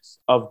tenets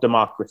of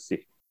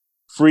democracy,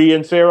 free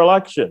and fair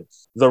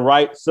elections, the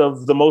rights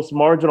of the most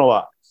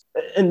marginalized.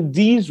 And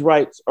these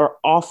rights are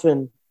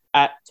often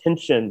at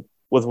tension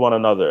with one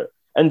another.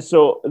 And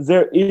so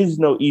there is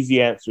no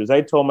easy answers.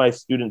 I tell my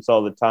students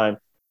all the time,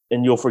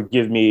 and you'll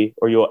forgive me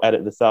or you'll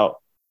edit this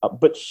out,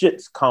 but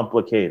shit's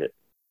complicated.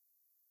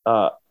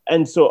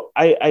 And so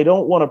I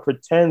don't want to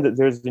pretend that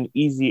there's an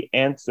easy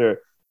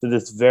answer to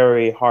this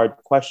very hard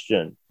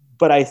question.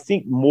 But I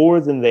think more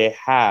than they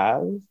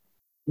have,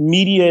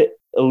 media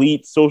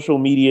elite, social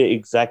media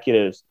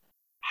executives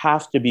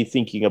have to be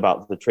thinking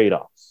about the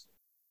trade-offs.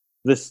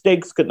 The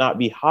stakes could not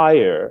be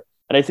higher.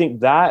 And I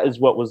think that is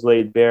what was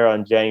laid bare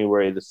on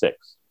January the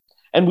 6th.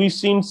 And we've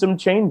seen some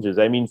changes.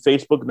 I mean,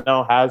 Facebook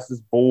now has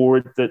this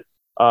board that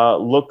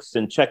looks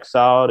and checks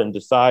out and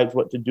decides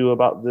what to do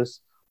about this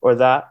or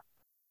that.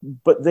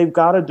 But they've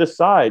got to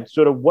decide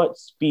sort of what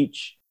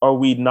speech are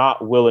we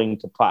not willing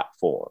to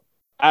platform.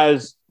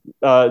 As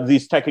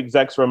these tech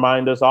execs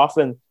remind us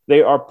often,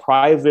 they are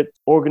private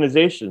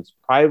organizations,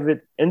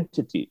 private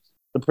entities.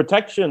 The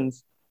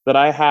protections that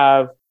I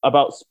have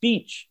about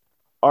speech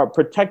are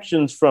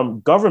protections from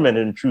government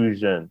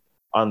intrusion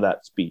on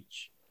that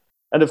speech.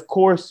 And of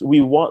course,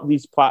 we want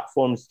these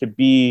platforms to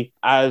be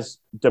as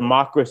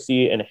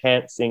democracy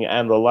enhancing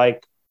and the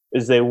like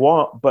as they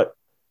want, but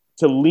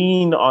to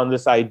lean on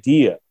this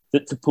idea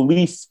that to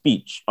police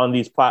speech on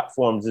these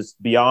platforms is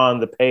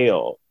beyond the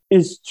pale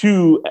is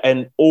too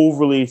an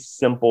overly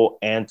simple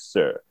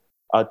answer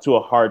to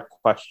a hard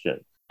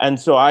question. And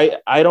so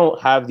I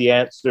don't have the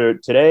answer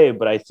today,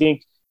 but I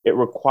think it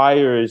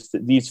requires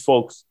that these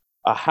folks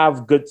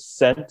have good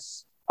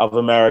sense of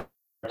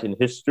American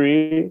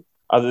history,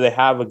 that they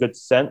have a good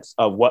sense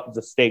of what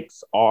the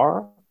stakes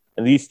are.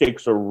 And these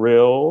stakes are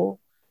real.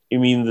 I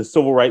mean, the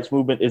civil rights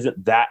movement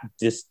isn't that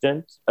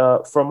distant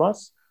from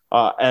us.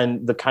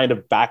 And the kind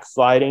of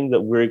backsliding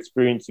that we're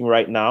experiencing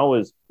right now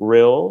is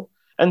real.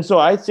 And so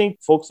I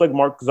think folks like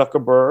Mark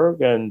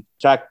Zuckerberg and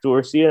Jack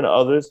Dorsey and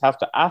others have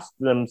to ask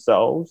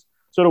themselves,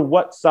 sort of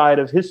what side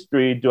of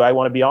history do I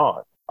want to be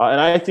on?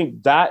 And I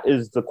think that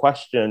is the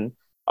question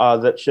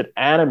that should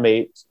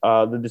animate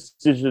the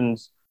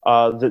decisions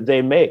that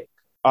they make.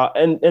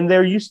 And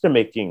they're used to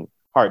making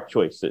hard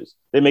choices.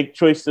 They make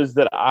choices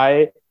that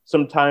I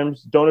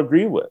sometimes don't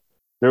agree with.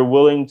 They're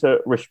willing to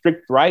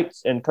restrict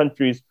rights in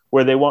countries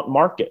where they want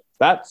market.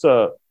 That's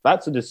a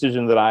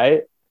decision that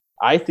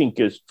I think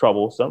is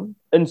troublesome.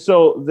 And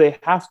so they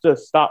have to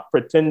stop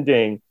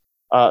pretending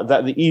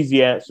that the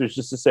easy answer is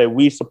just to say,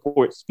 we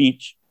support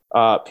speech,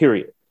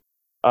 period.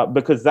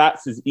 Because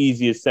that's as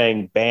easy as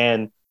saying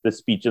ban the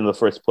speech in the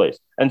first place.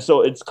 And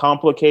so it's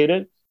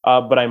complicated,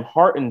 but I'm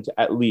heartened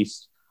at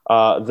least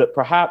that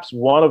perhaps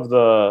one of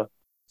the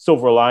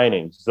silver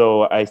linings,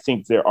 though I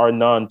think there are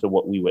none to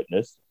what we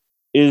witnessed,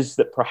 is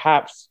that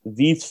perhaps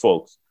these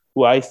folks,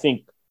 who I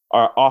think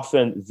are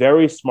often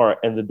very smart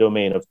in the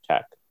domain of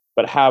tech,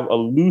 but have a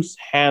loose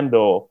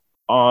handle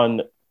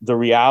on the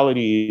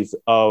realities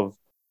of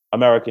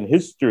American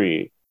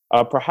history,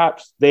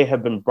 perhaps they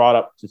have been brought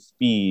up to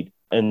speed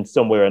in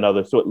some way or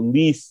another. So at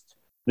least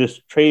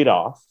this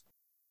trade-off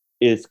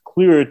is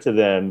clearer to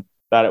them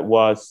that it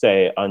was,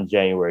 say, on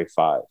January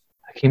 5.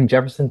 Hakeem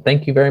Jefferson,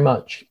 thank you very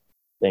much.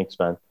 Thanks,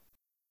 man.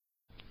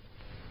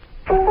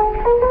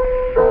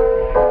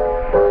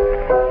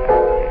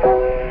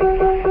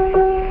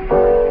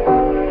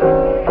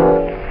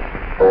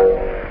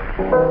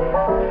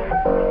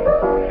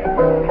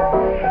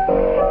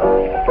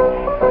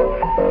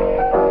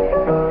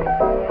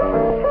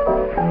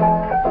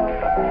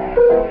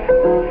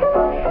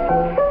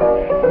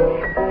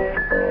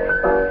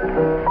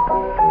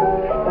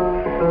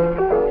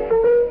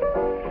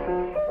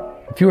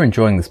 If you are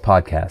enjoying this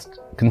podcast,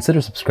 consider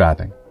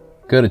subscribing.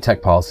 Go to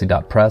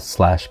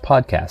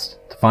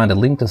techpolicy.press/podcast to find a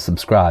link to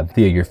subscribe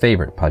via your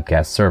favorite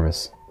podcast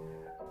service.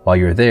 While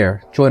you're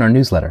there, join our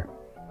newsletter.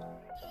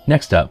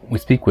 Next up, we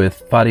speak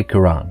with Fadi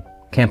Quran,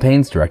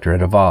 campaigns director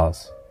at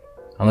Avaaz.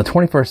 On the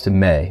 21st of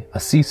May, a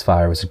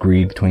ceasefire was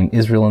agreed between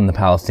Israel and the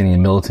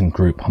Palestinian militant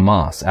group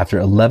Hamas after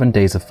 11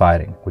 days of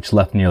fighting, which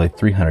left nearly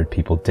 300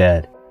 people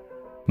dead.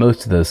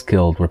 Most of those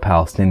killed were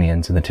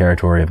Palestinians in the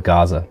territory of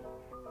Gaza.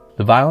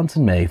 The violence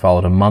in May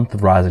followed a month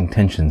of rising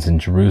tensions in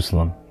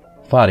Jerusalem.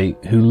 Fadi,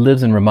 who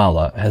lives in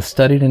Ramallah, has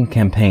studied and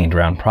campaigned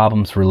around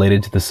problems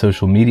related to the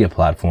social media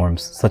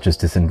platforms, such as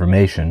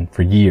disinformation,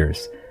 for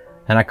years,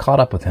 and I caught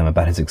up with him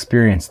about his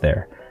experience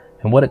there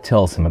and what it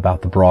tells him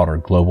about the broader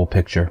global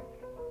picture.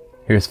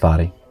 Here's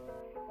Fadi.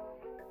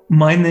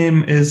 My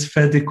name is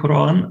Fadi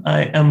Quran.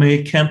 I am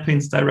a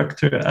campaigns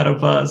director at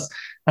Avaaz,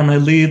 and I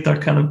lead our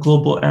kind of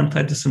global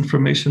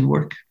anti-disinformation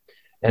work.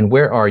 And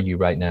where are you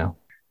right now?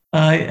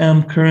 I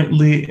am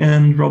currently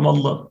in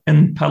Ramallah,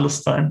 in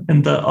Palestine,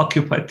 in the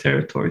occupied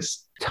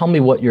territories. Tell me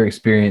what your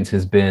experience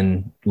has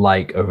been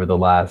like over the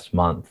last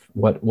month.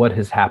 What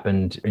has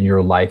happened in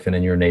your life and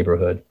in your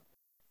neighborhood?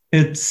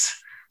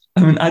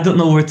 I don't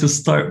know where to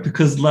start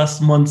because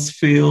last month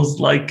feels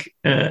like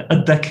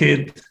a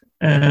decade.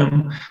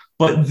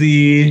 But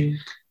to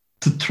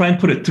try and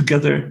put it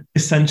together,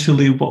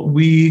 essentially what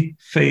we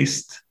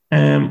faced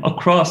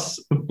across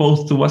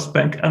both the West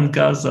Bank and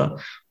Gaza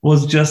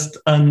was just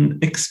an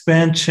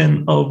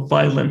expansion of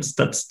violence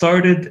that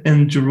started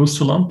in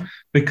Jerusalem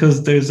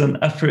because there's an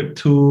effort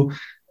to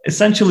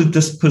essentially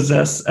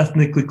dispossess,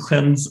 ethnically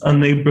cleanse a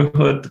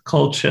neighborhood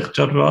called Sheikh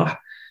Jarrah,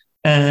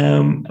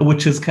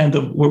 which is kind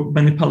of where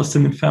many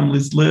Palestinian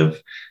families live.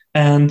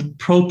 And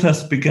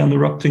protests began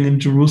erupting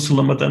in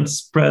Jerusalem and then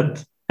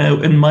spread.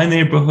 In my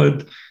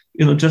neighborhood,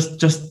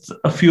 just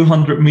a few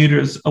hundred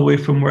meters away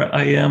from where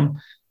I am,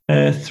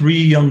 3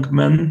 young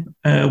men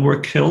were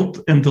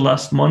killed in the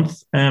last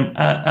month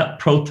at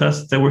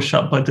protests. They were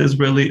shot by the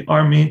Israeli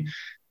army.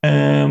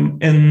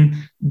 In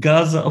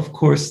Gaza, of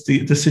course,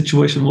 the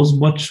situation was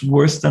much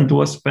worse than the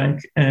West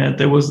Bank.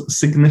 There was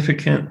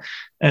significant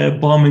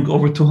bombing.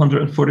 Over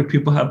 240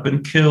 people have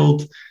been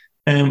killed.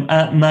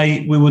 At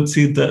night, we would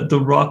see the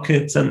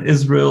rockets and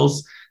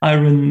Israel's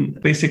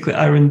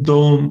Iron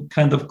Dome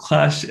kind of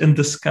clash in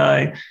the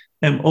sky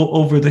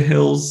over the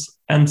hills.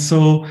 And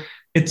so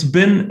it's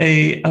been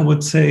I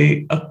would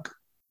say, a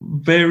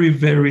very,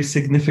 very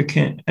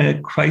significant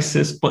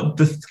crisis. But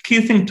the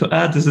key thing to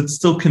add is it's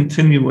still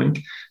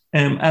continuing.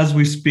 As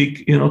we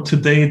speak,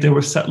 today there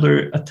were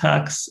settler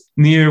attacks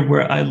near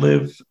where I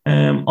live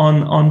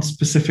on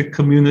specific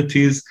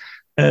communities.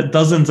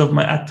 Dozens of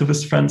my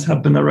activist friends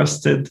have been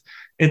arrested.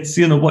 It's,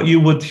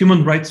 what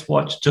Human Rights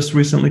Watch just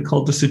recently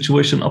called the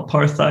situation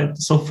apartheid.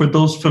 So for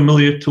those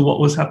familiar to what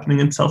was happening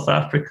in South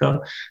Africa,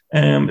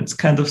 it's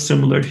kind of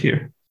similar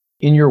here.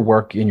 In your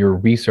work, in your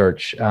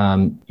research,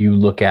 you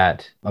look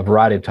at a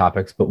variety of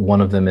topics, but one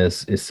of them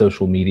is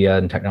social media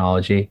and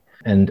technology.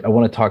 And I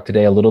want to talk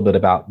today a little bit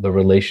about the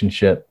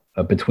relationship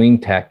between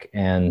tech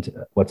and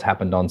what's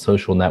happened on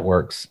social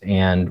networks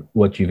and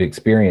what you've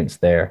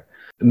experienced there.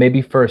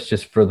 Maybe first,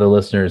 just for the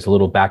listeners, a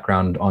little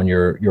background on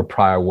your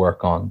prior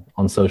work on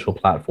social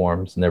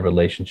platforms and their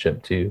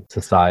relationship to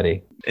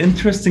society.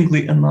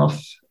 Interestingly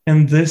enough,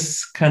 in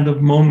this kind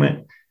of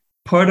moment,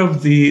 part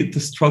of the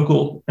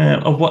struggle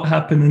of what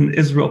happened in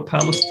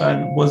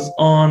Israel-Palestine was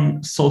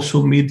on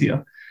social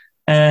media.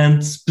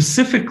 And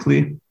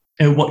specifically,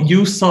 what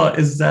you saw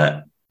is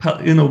that,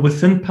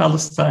 within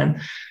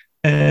Palestine,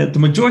 the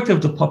majority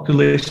of the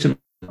population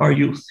are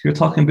youth. You're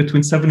talking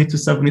between 70 to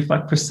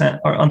 75%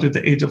 are under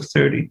the age of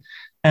 30.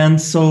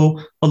 And so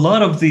a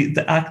lot of the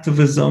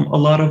activism, a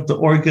lot of the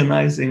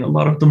organizing, a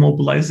lot of the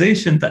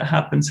mobilization that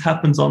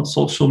happens on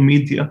social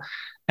media.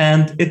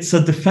 And it's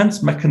a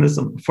defense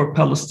mechanism for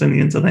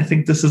Palestinians. And I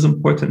think this is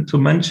important to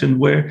mention,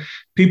 where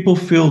people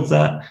feel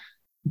that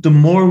the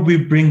more we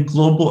bring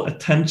global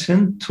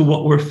attention to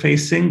what we're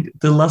facing,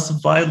 the less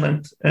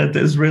violent the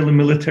Israeli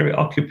military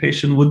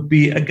occupation would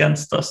be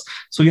against us.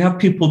 So you have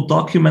people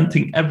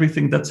documenting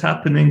everything that's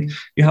happening.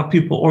 You have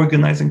people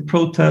organizing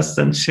protests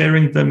and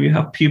sharing them. You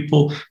have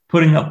people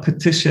putting up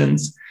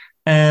petitions.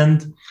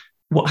 And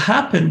what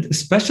happened,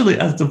 especially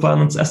as the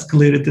violence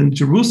escalated in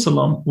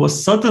Jerusalem,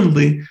 was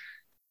suddenly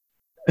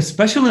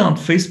especially on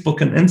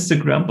Facebook and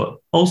Instagram, but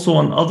also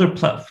on other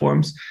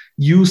platforms,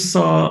 you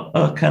saw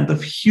a kind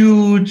of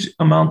huge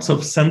amounts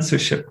of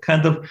censorship.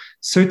 Kind of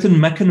certain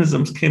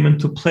mechanisms came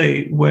into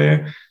play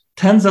where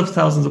tens of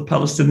thousands of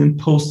Palestinian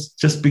posts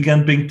just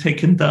began being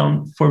taken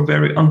down for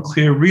very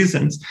unclear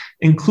reasons,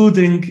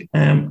 including,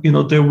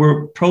 there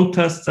were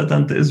protests, and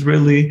then the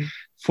Israeli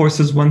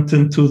forces went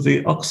into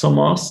the Aqsa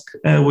Mosque,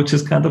 which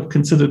is kind of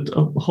considered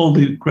a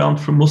holy ground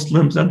for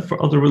Muslims and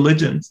for other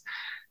religions.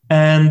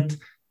 And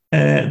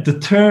the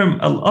term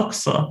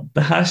Al-Aqsa,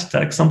 the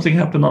hashtag, something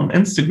happened on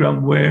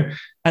Instagram where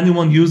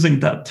anyone using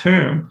that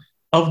term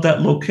of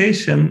that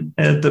location,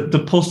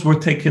 the posts were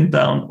taken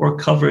down or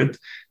covered.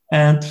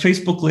 And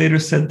Facebook later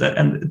said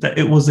that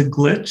it was a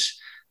glitch.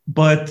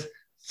 But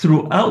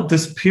throughout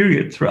this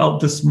period, throughout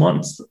this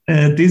month,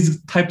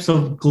 these types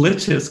of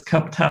glitches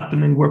kept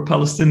happening where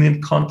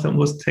Palestinian content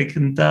was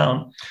taken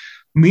down.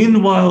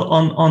 Meanwhile,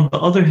 on the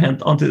other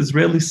hand, on the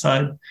Israeli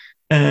side,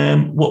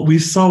 what we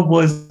saw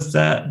was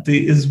that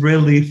the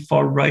Israeli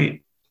far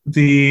right,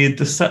 the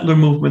settler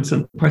movements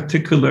in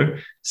particular,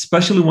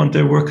 especially when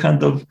there were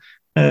kind of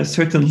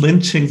certain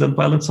lynchings and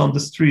violence on the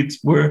streets,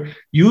 were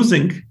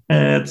using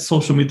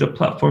social media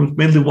platforms,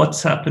 mainly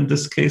WhatsApp in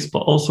this case, but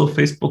also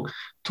Facebook,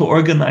 to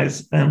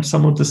organize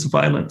some of this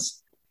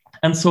violence.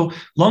 And so,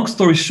 long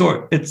story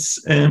short, it's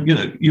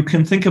you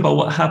can think about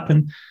what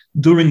happened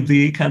during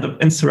the kind of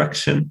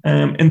insurrection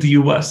in the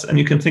US, and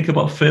you can think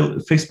about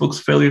Facebook's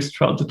failures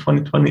throughout the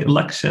 2020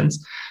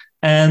 elections.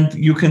 And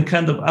you can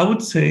kind of, I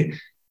would say,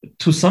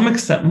 to some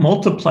extent,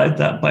 multiply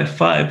that by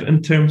 5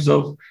 in terms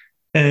of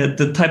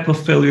the type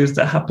of failures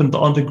that happened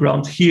on the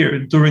ground here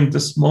during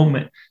this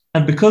moment.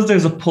 And because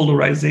there's a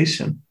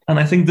polarization, and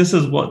I think this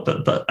is what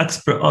the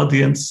expert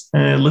audience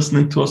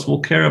listening to us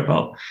will care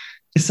about,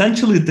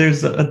 essentially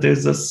there's a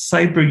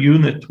cyber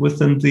unit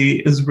within the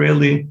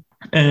Israeli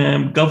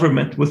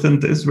government, within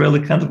the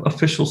Israeli kind of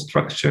official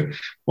structure.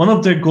 One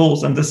of their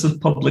goals, and this is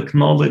public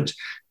knowledge,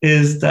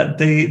 is that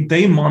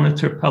they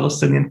monitor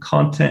Palestinian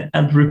content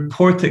and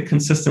report it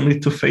consistently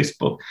to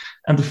Facebook.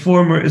 And the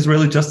former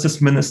Israeli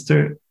justice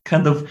minister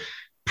kind of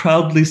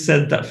proudly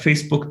said that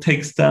Facebook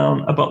takes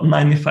down about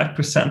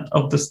 95%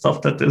 of the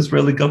stuff that the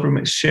Israeli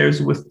government shares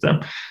with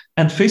them.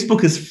 And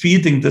Facebook is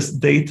feeding this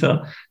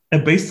data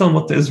based on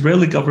what the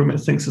Israeli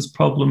government thinks is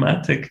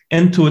problematic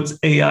into its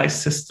AI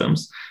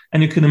systems.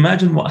 And you can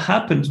imagine what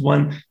happens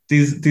when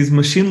these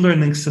machine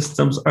learning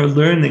systems are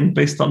learning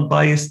based on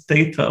biased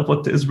data of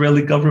what the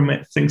Israeli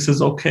government thinks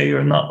is okay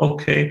or not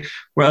okay.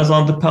 Whereas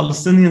on the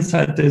Palestinian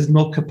side, there's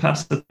no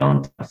capacity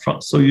on that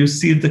front. So you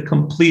see the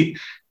complete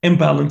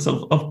imbalance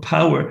of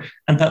power,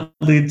 and that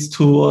leads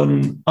to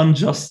an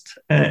unjust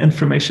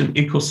information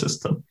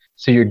ecosystem.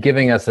 So you're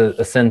giving us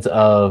a sense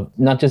of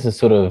not just a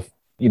sort of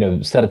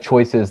set of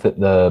choices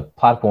that the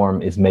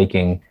platform is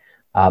making,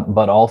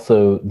 but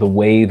also the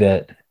way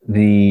that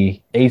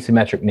the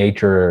asymmetric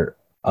nature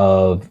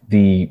of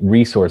the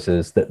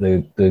resources that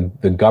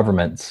the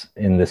governments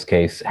in this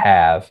case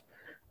have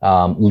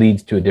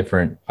leads to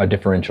a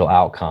differential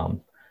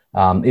outcome.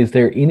 Is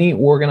there any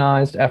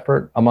organized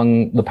effort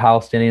among the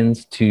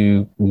Palestinians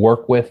to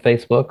work with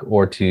Facebook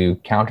or to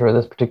counter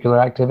this particular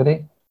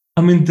activity?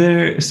 I mean,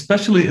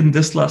 especially in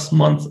this last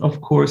month, of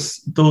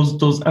course,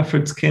 those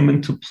efforts came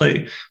into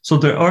play. So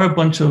there are a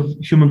bunch of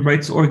human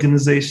rights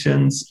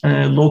organizations,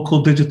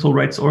 local digital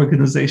rights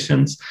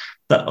organizations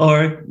that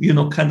are,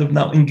 kind of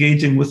now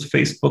engaging with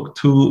Facebook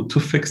to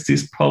fix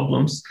these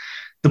problems.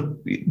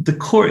 The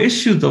core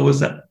issue, though, is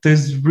that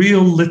there's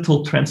real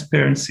little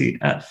transparency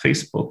at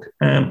Facebook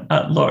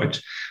at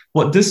large.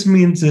 What this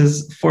means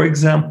is, for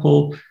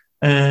example,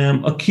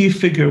 a key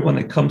figure when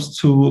it comes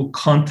to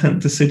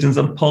content decisions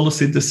and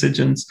policy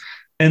decisions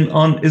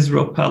on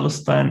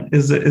Israel-Palestine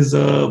is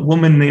a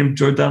woman named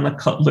Jordana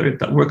Cutler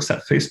that works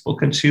at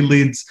Facebook, and she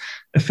leads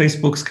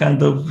Facebook's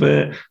kind of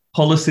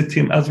policy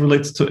team as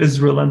relates to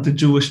Israel and the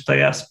Jewish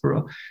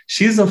diaspora.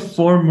 She's a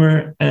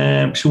former,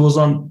 she was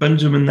on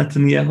Benjamin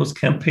Netanyahu's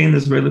campaign,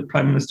 Israeli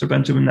Prime Minister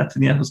Benjamin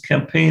Netanyahu's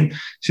campaign.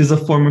 She's a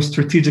former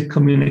strategic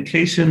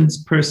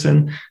communications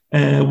person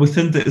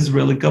within the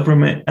Israeli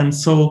government. And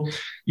so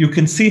you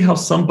can see how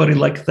somebody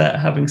like that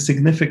having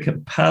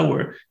significant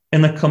power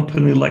in a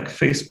company like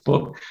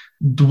Facebook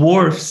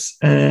dwarfs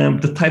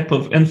the type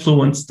of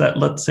influence that,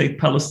 let's say,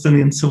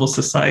 Palestinian civil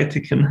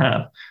society can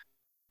have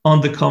on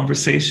the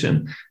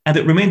conversation. And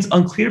it remains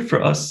unclear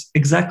for us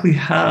exactly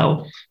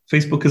how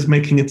Facebook is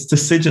making its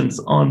decisions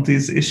on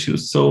these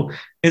issues. So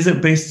is it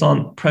based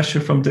on pressure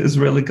from the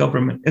Israeli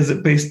government? Is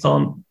it based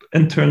on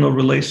internal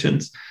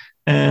relations?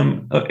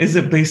 Is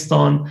it based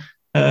on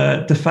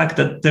the fact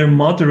that their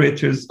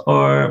moderators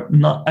are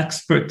not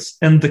experts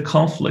in the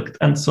conflict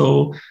and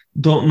so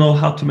don't know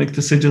how to make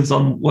decisions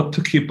on what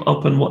to keep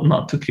up and what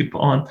not to keep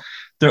on?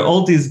 There are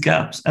all these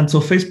gaps. And so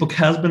Facebook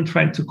has been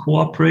trying to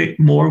cooperate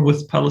more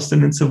with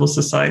Palestinian civil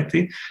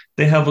society.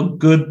 They have a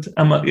good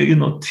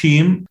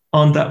team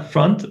on that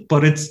front,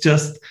 but it's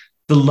just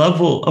the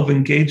level of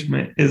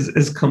engagement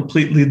is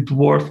completely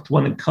dwarfed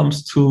when it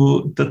comes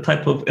to the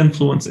type of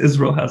influence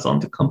Israel has on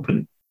the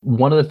company.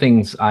 One of the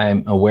things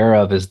I'm aware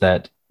of is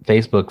that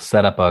Facebook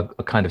set up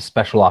a kind of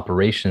special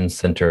operations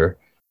center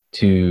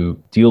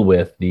to deal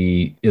with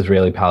the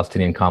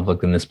Israeli-Palestinian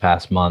conflict in this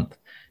past month.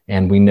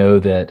 And we know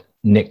that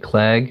Nick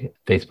Clegg,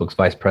 Facebook's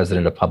vice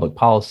president of public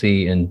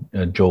policy, and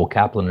Joel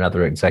Kaplan,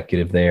 another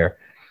executive there,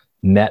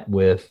 met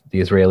with the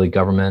Israeli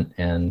government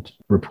and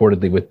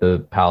reportedly with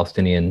the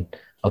Palestinian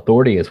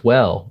Authority as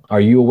well. Are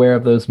you aware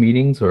of those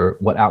meetings or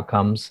what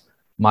outcomes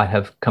might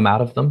have come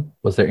out of them?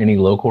 Was there any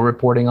local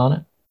reporting on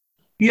it?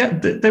 Yeah,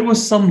 there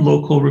was some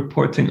local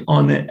reporting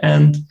on it,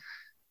 and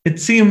it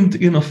seemed,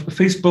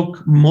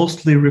 Facebook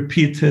mostly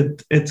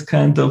repeated its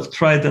kind of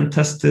tried and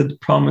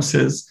tested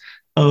promises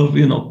of,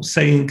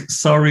 saying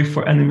sorry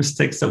for any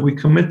mistakes that we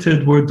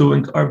committed. We're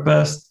doing our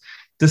best.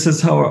 This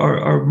is how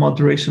our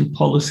moderation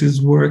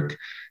policies work.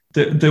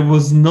 There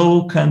was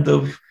no kind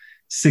of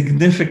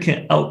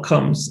significant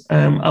outcomes,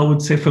 I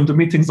would say, from the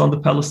meetings on the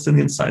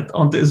Palestinian side.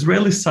 On the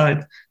Israeli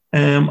side,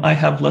 I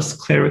have less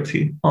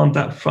clarity on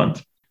that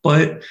front.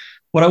 But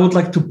what I would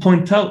like to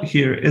point out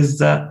here is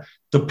that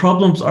the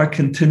problems are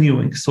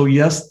continuing. So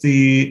yes,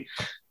 the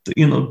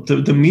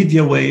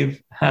media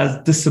wave has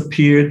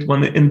disappeared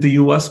in the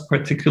US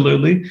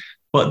particularly,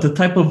 but the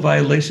type of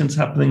violations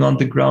happening on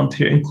the ground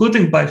here,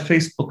 including by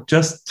Facebook,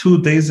 just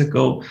 2 days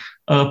ago,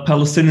 a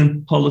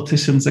Palestinian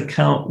politician's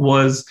account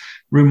was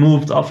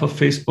removed off of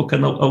Facebook,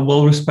 and a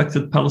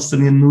well-respected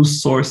Palestinian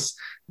news source,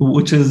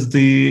 which is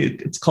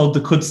it's called the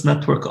Quds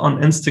Network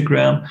on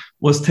Instagram,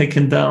 was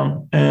taken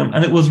down.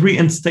 And it was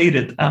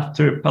reinstated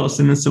after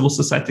Palestinian civil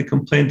society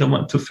complained and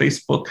went to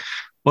Facebook.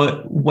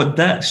 But what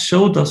that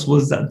showed us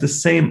was that the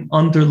same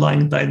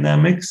underlying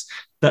dynamics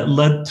that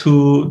led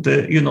to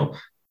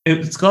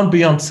it's gone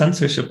beyond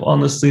censorship,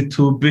 honestly,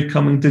 to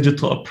becoming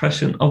digital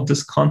oppression of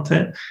this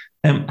content,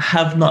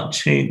 have not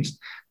changed.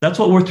 That's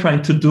what we're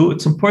trying to do.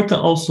 It's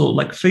important also,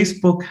 like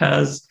Facebook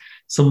has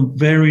some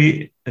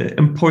very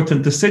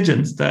important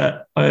decisions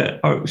that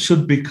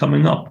should be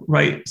coming up,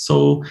 right?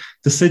 So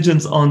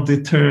decisions on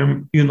the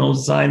term,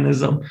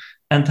 Zionism,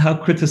 and how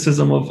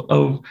criticism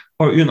how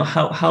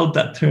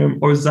that term,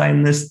 or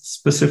Zionist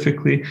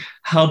specifically,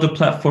 how the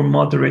platform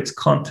moderates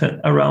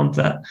content around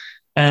that.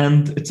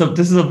 And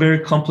this is a very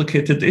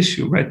complicated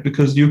issue, right?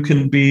 Because you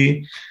can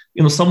be,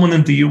 someone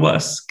in the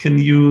US can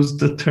use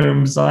the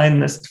term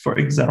Zionist, for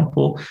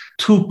example,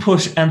 to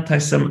push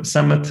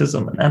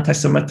anti-Semitism and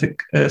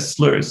anti-Semitic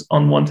slurs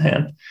on one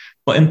hand.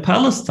 But in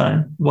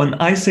Palestine, when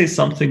I say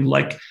something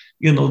like,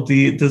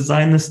 the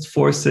Zionist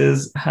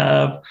forces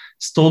have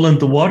stolen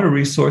the water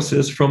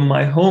resources from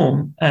my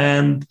home,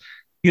 and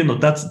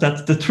that's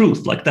the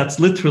truth. Like, that's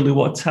literally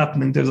what's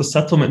happening. There's a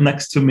settlement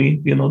next to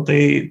me.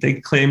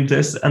 They claim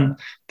this, and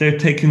they're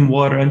taking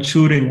water and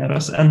shooting at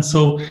us. And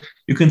so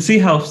you can see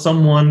how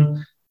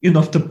someone,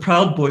 if the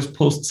Proud Boys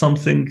post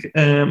something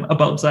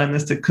about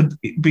Zionists, it could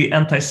be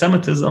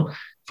anti-Semitism.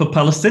 If a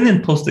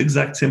Palestinian post the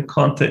exact same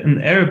content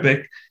in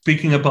Arabic,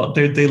 speaking about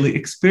their daily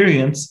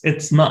experience,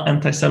 it's not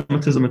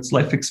anti-Semitism, it's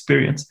life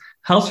experience.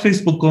 How's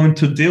Facebook going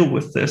to deal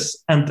with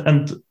this?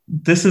 And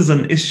this is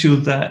an issue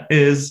that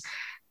is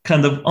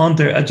kind of on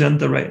their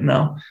agenda right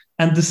now.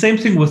 And the same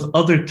thing with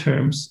other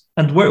terms.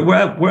 And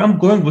where I'm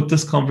going with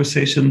this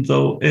conversation,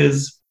 though,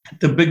 is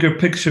the bigger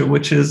picture,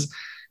 which is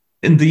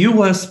in the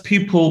US,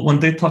 people,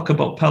 when they talk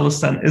about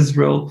Palestine,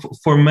 Israel,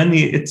 for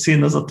many, it's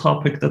seen as a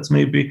topic that's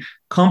maybe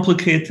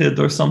complicated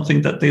or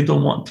something that they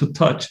don't want to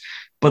touch.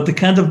 But the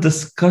kind of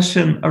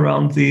discussion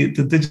around the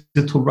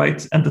digital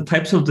rights and the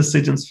types of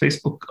decisions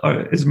Facebook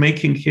is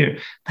making here,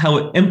 how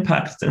it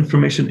impacts the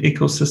information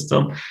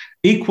ecosystem,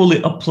 equally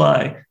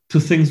apply to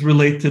things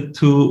related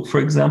to,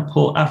 for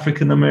example,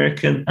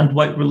 African-American and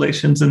white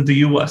relations in the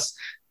US,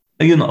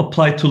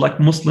 apply to like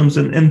Muslims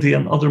in India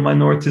and other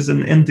minorities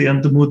in India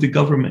and the Modi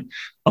government,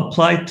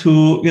 apply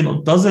to,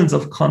 dozens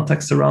of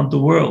contexts around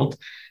the world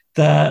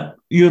that,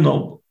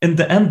 in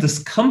the end, this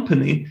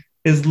company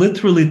is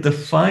literally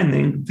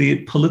defining the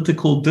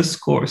political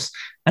discourse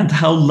and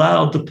how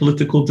loud the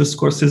political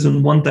discourse is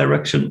in one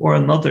direction or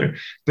another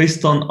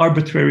based on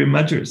arbitrary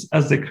measures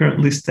as they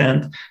currently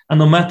stand. And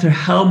no matter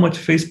how much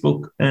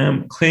Facebook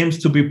claims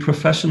to be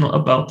professional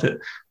about it,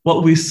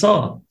 what we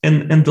saw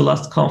in the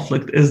last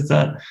conflict is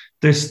that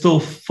they're still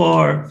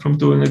far from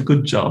doing a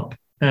good job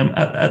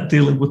at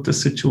dealing with the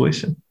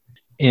situation.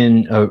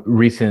 In a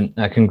recent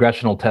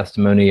congressional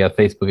testimony, a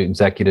Facebook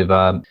executive,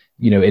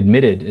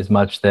 admitted as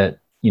much that,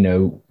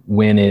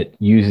 when it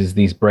uses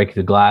these break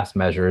the glass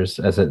measures,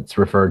 as it's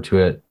referred to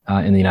it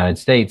in the United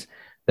States,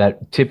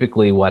 that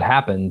typically what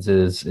happens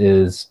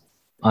is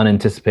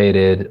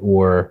unanticipated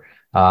or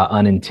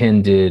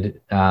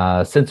unintended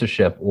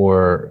censorship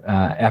or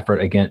effort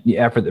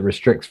that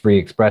restricts free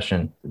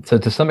expression. So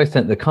to some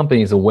extent, the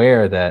company is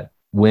aware that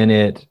when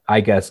it,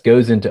 I guess,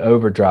 goes into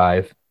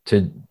overdrive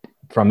to,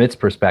 from its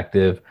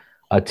perspective,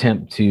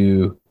 attempt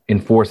to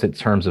enforce its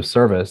terms of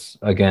service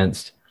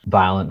against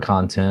violent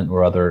content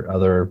or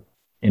other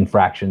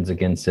infractions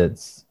against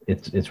its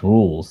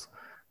rules,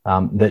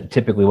 that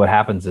typically what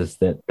happens is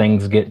that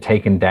things get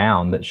taken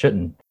down that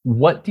shouldn't.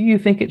 What do you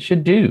think it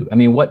should do? I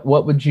mean, what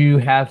would you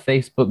have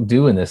Facebook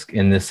do in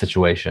this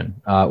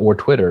situation, or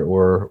Twitter,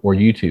 or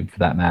YouTube for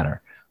that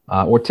matter,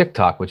 or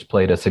TikTok, which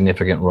played a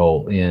significant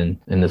role in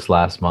this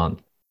last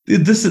month?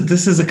 This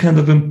is a kind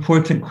of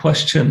important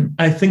question.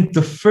 I think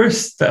the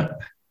first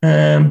step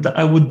that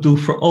I would do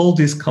for all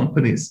these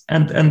companies,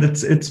 and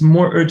it's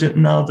more urgent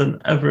now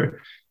than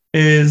ever,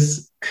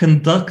 is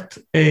conduct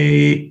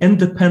a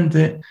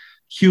independent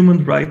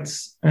human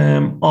rights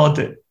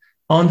audit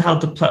on how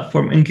the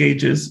platform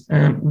engages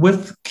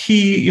with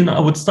key, I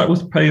would start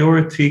with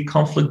priority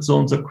conflict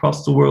zones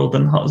across the world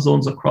and hot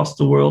zones across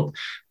the world,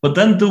 but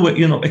then do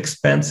it,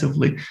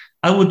 expansively.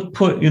 I would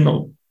put,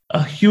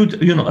 a huge,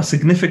 a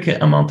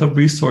significant amount of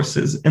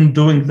resources in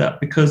doing that,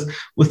 because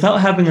without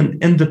having an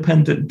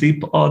independent,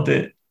 deep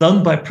audit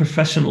done by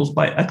professionals,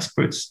 by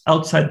experts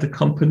outside the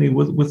company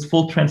with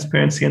full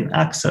transparency and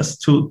access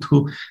to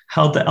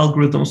how the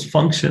algorithms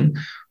function,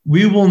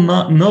 we will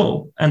not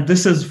know. And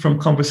this is from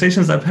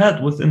conversations I've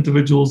had with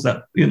individuals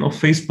that,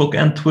 Facebook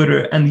and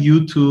Twitter and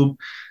YouTube,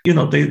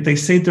 they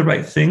say the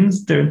right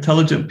things, they're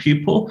intelligent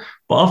people,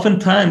 but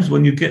oftentimes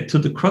when you get to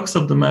the crux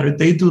of the matter,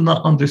 they do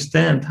not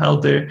understand how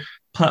their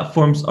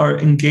platforms are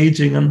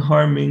engaging and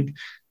harming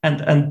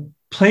and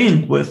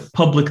playing with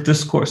public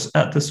discourse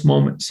at this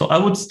moment. So I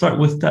would start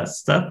with that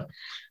step.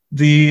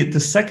 The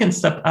second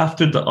step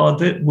after the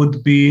audit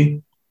would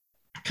be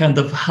kind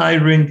of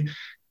hiring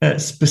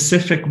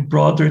specific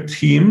broader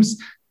teams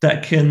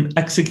that can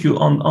execute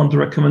on the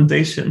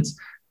recommendations.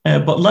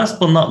 But last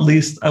but not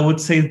least, I would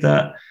say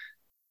that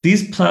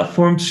these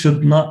platforms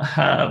should not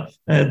have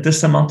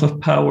this amount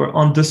of power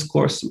on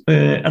discourse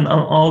and on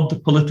all the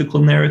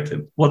political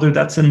narrative, whether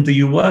that's in the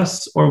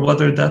US or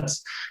whether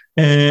that's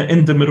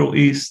in the Middle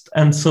East.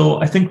 And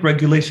so I think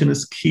regulation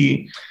is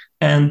key.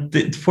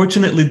 And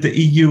fortunately, the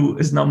EU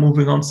is now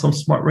moving on some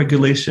smart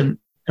regulation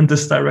in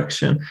this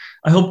direction.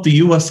 I hope the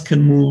US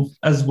can move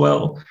as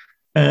well.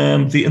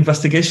 The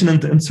investigation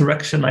into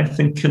insurrection, I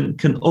think,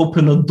 can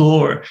open a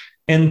door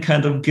in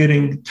kind of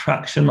getting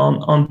traction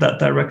on that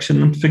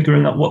direction and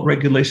figuring out what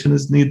regulation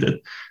is needed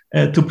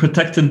to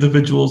protect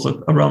individuals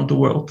around the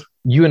world.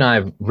 You and I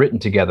have written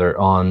together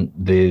on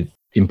the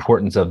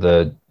importance of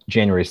the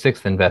January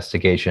 6th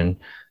investigation.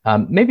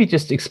 Maybe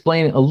just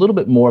explain a little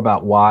bit more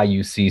about why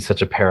you see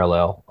such a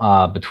parallel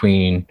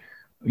between,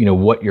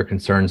 what your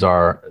concerns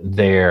are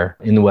there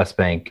in the West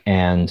Bank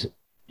and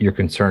your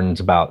concerns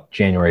about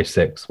January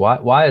 6th.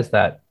 Why is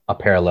that a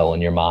parallel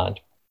in your mind?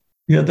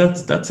 Yeah,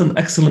 that's an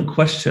excellent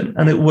question.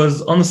 And it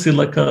was honestly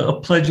like a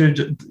pleasure,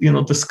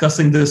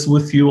 discussing this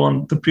with you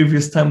on the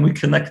previous time we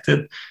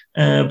connected,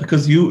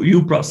 because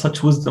you brought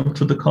such wisdom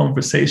to the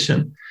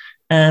conversation.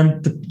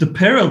 And the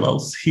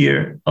parallels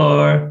here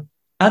are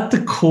at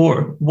the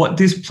core what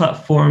these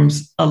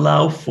platforms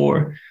allow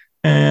for,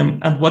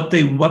 and what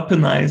they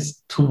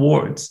weaponize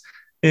towards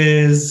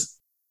is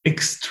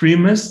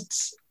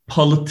extremists,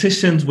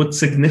 politicians with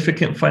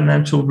significant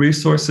financial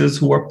resources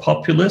who are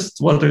populists,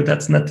 whether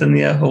that's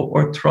Netanyahu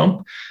or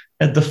Trump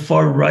at the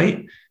far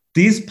right.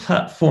 These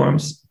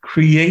platforms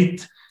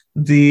create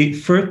the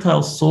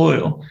fertile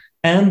soil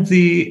and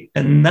the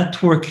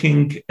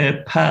networking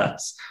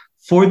paths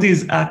for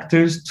these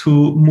actors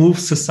to move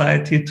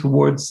society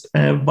towards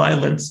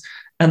violence,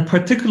 and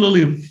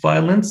particularly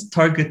violence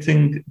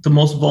targeting the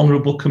most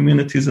vulnerable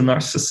communities in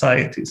our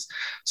societies.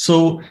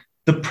 So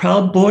the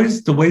Proud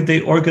Boys, the way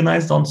they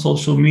organized on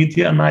social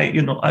media, and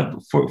I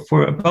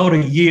for about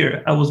a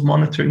year, I was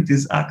monitoring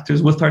these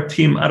actors with our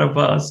team out of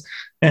us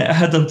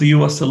ahead of the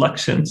US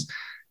elections.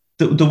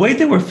 The way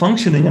they were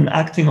functioning and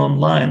acting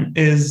online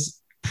is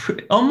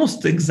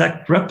almost the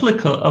exact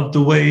replica of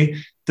the way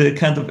the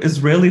kind of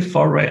Israeli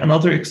far right and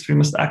other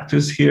extremist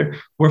actors here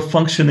were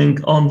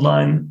functioning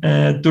online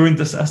during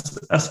this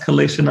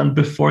escalation and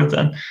before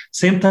then.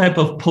 Same type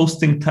of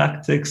posting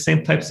tactics,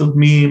 same types of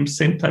memes,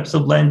 same types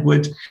of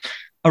language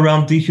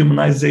around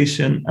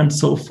dehumanization and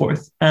so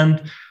forth.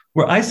 And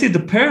where I see the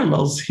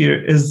parallels here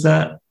is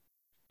that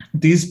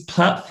these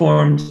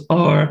platforms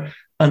are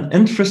an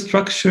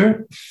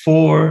infrastructure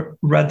for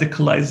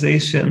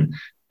radicalization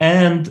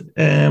and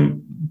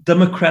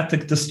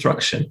democratic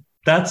destruction.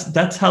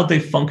 That's how they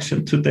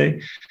function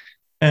today.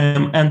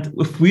 And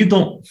if we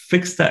don't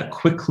fix that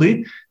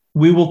quickly,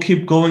 we will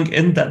keep going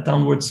in that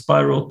downward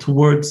spiral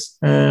towards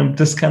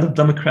this kind of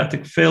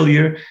democratic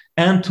failure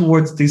and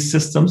towards these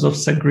systems of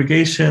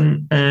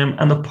segregation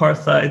and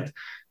apartheid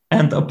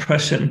and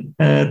oppression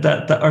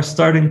that are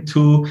starting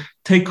to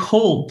take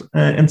hold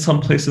in some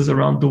places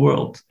around the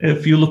world.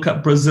 If you look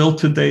at Brazil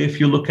today,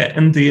 if you look at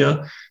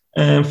India,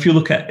 if you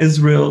look at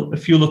Israel,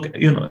 if you look at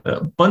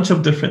a bunch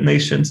of different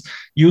nations,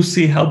 you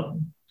see how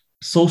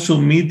social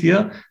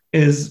media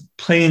is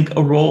playing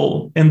a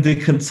role in the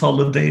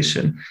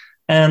consolidation.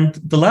 And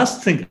the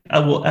last thing I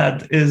will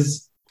add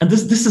is, and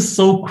this is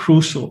so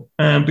crucial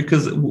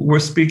because we're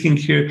speaking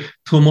here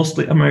to a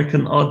mostly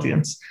American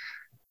audience,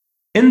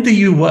 in the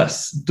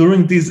US,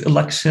 during these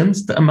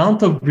elections, the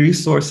amount of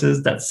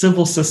resources that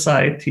civil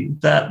society,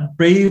 that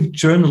brave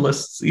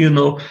journalists,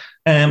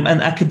 and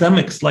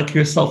academics like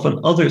yourself and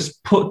others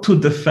put to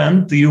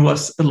defend the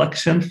US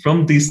election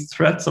from these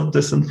threats of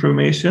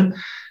disinformation,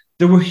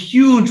 there were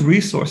huge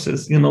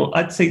resources.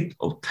 I'd say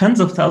tens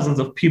of thousands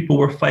of people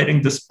were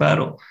fighting this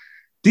battle.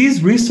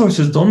 These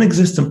resources don't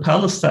exist in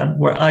Palestine,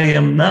 where I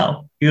am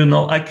now. There's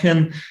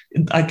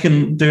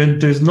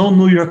no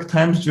New York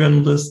Times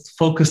journalist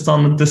focused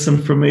on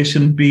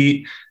disinformation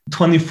beat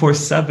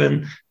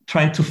 24/7,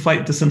 trying to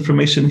fight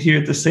disinformation here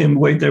the same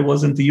way there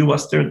was in the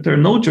US. There are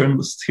no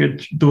journalists here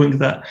doing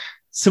that.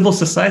 Civil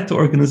society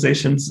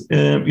organizations,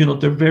 there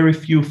are very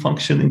few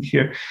functioning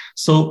here.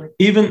 So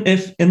even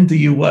if in the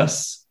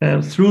US,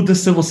 through the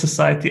civil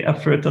society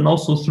effort and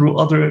also through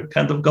other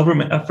kind of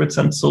government efforts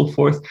and so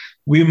forth,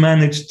 we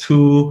managed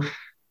to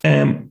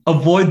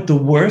avoid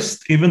the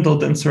worst, even though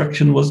the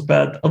insurrection was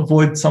bad,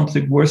 avoid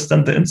something worse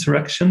than the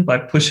insurrection by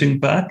pushing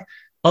back.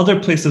 Other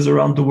places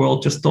around the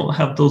world just don't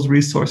have those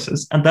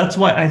resources. And that's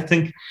why I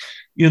think,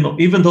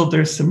 even though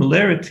there are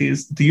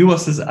similarities, the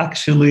US is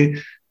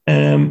actually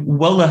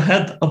well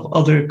ahead of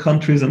other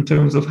countries in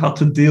terms of how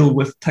to deal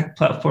with tech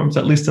platforms,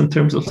 at least in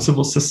terms of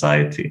civil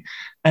society,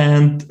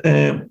 and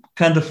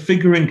kind of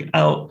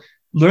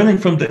learning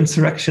from the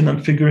insurrection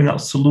and figuring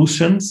out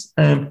solutions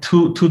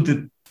to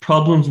the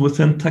problems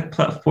within tech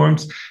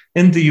platforms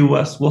in the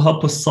US will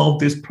help us solve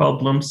these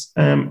problems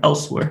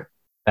elsewhere.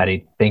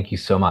 Fadi, thank you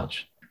so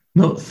much.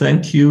 No,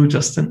 thank you,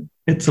 Justin.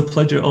 It's a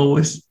pleasure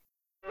always.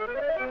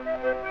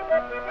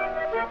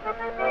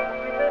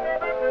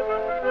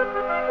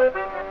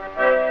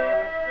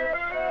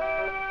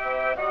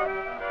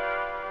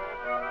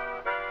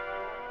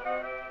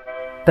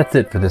 That's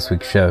it for this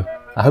week's show.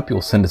 I hope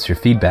you'll send us your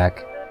feedback.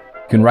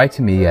 You can write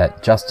to me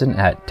at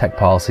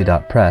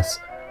justin@techpolicy.press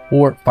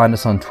or find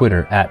us on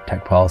Twitter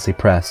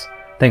 @techpolicypress.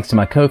 Thanks to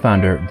my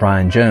co-founder,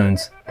 Brian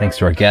Jones. Thanks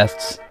to our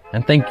guests.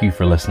 And thank you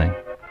for listening.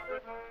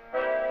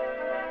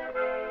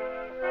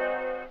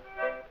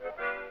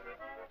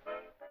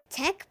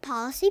 Tech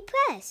Policy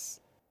Press.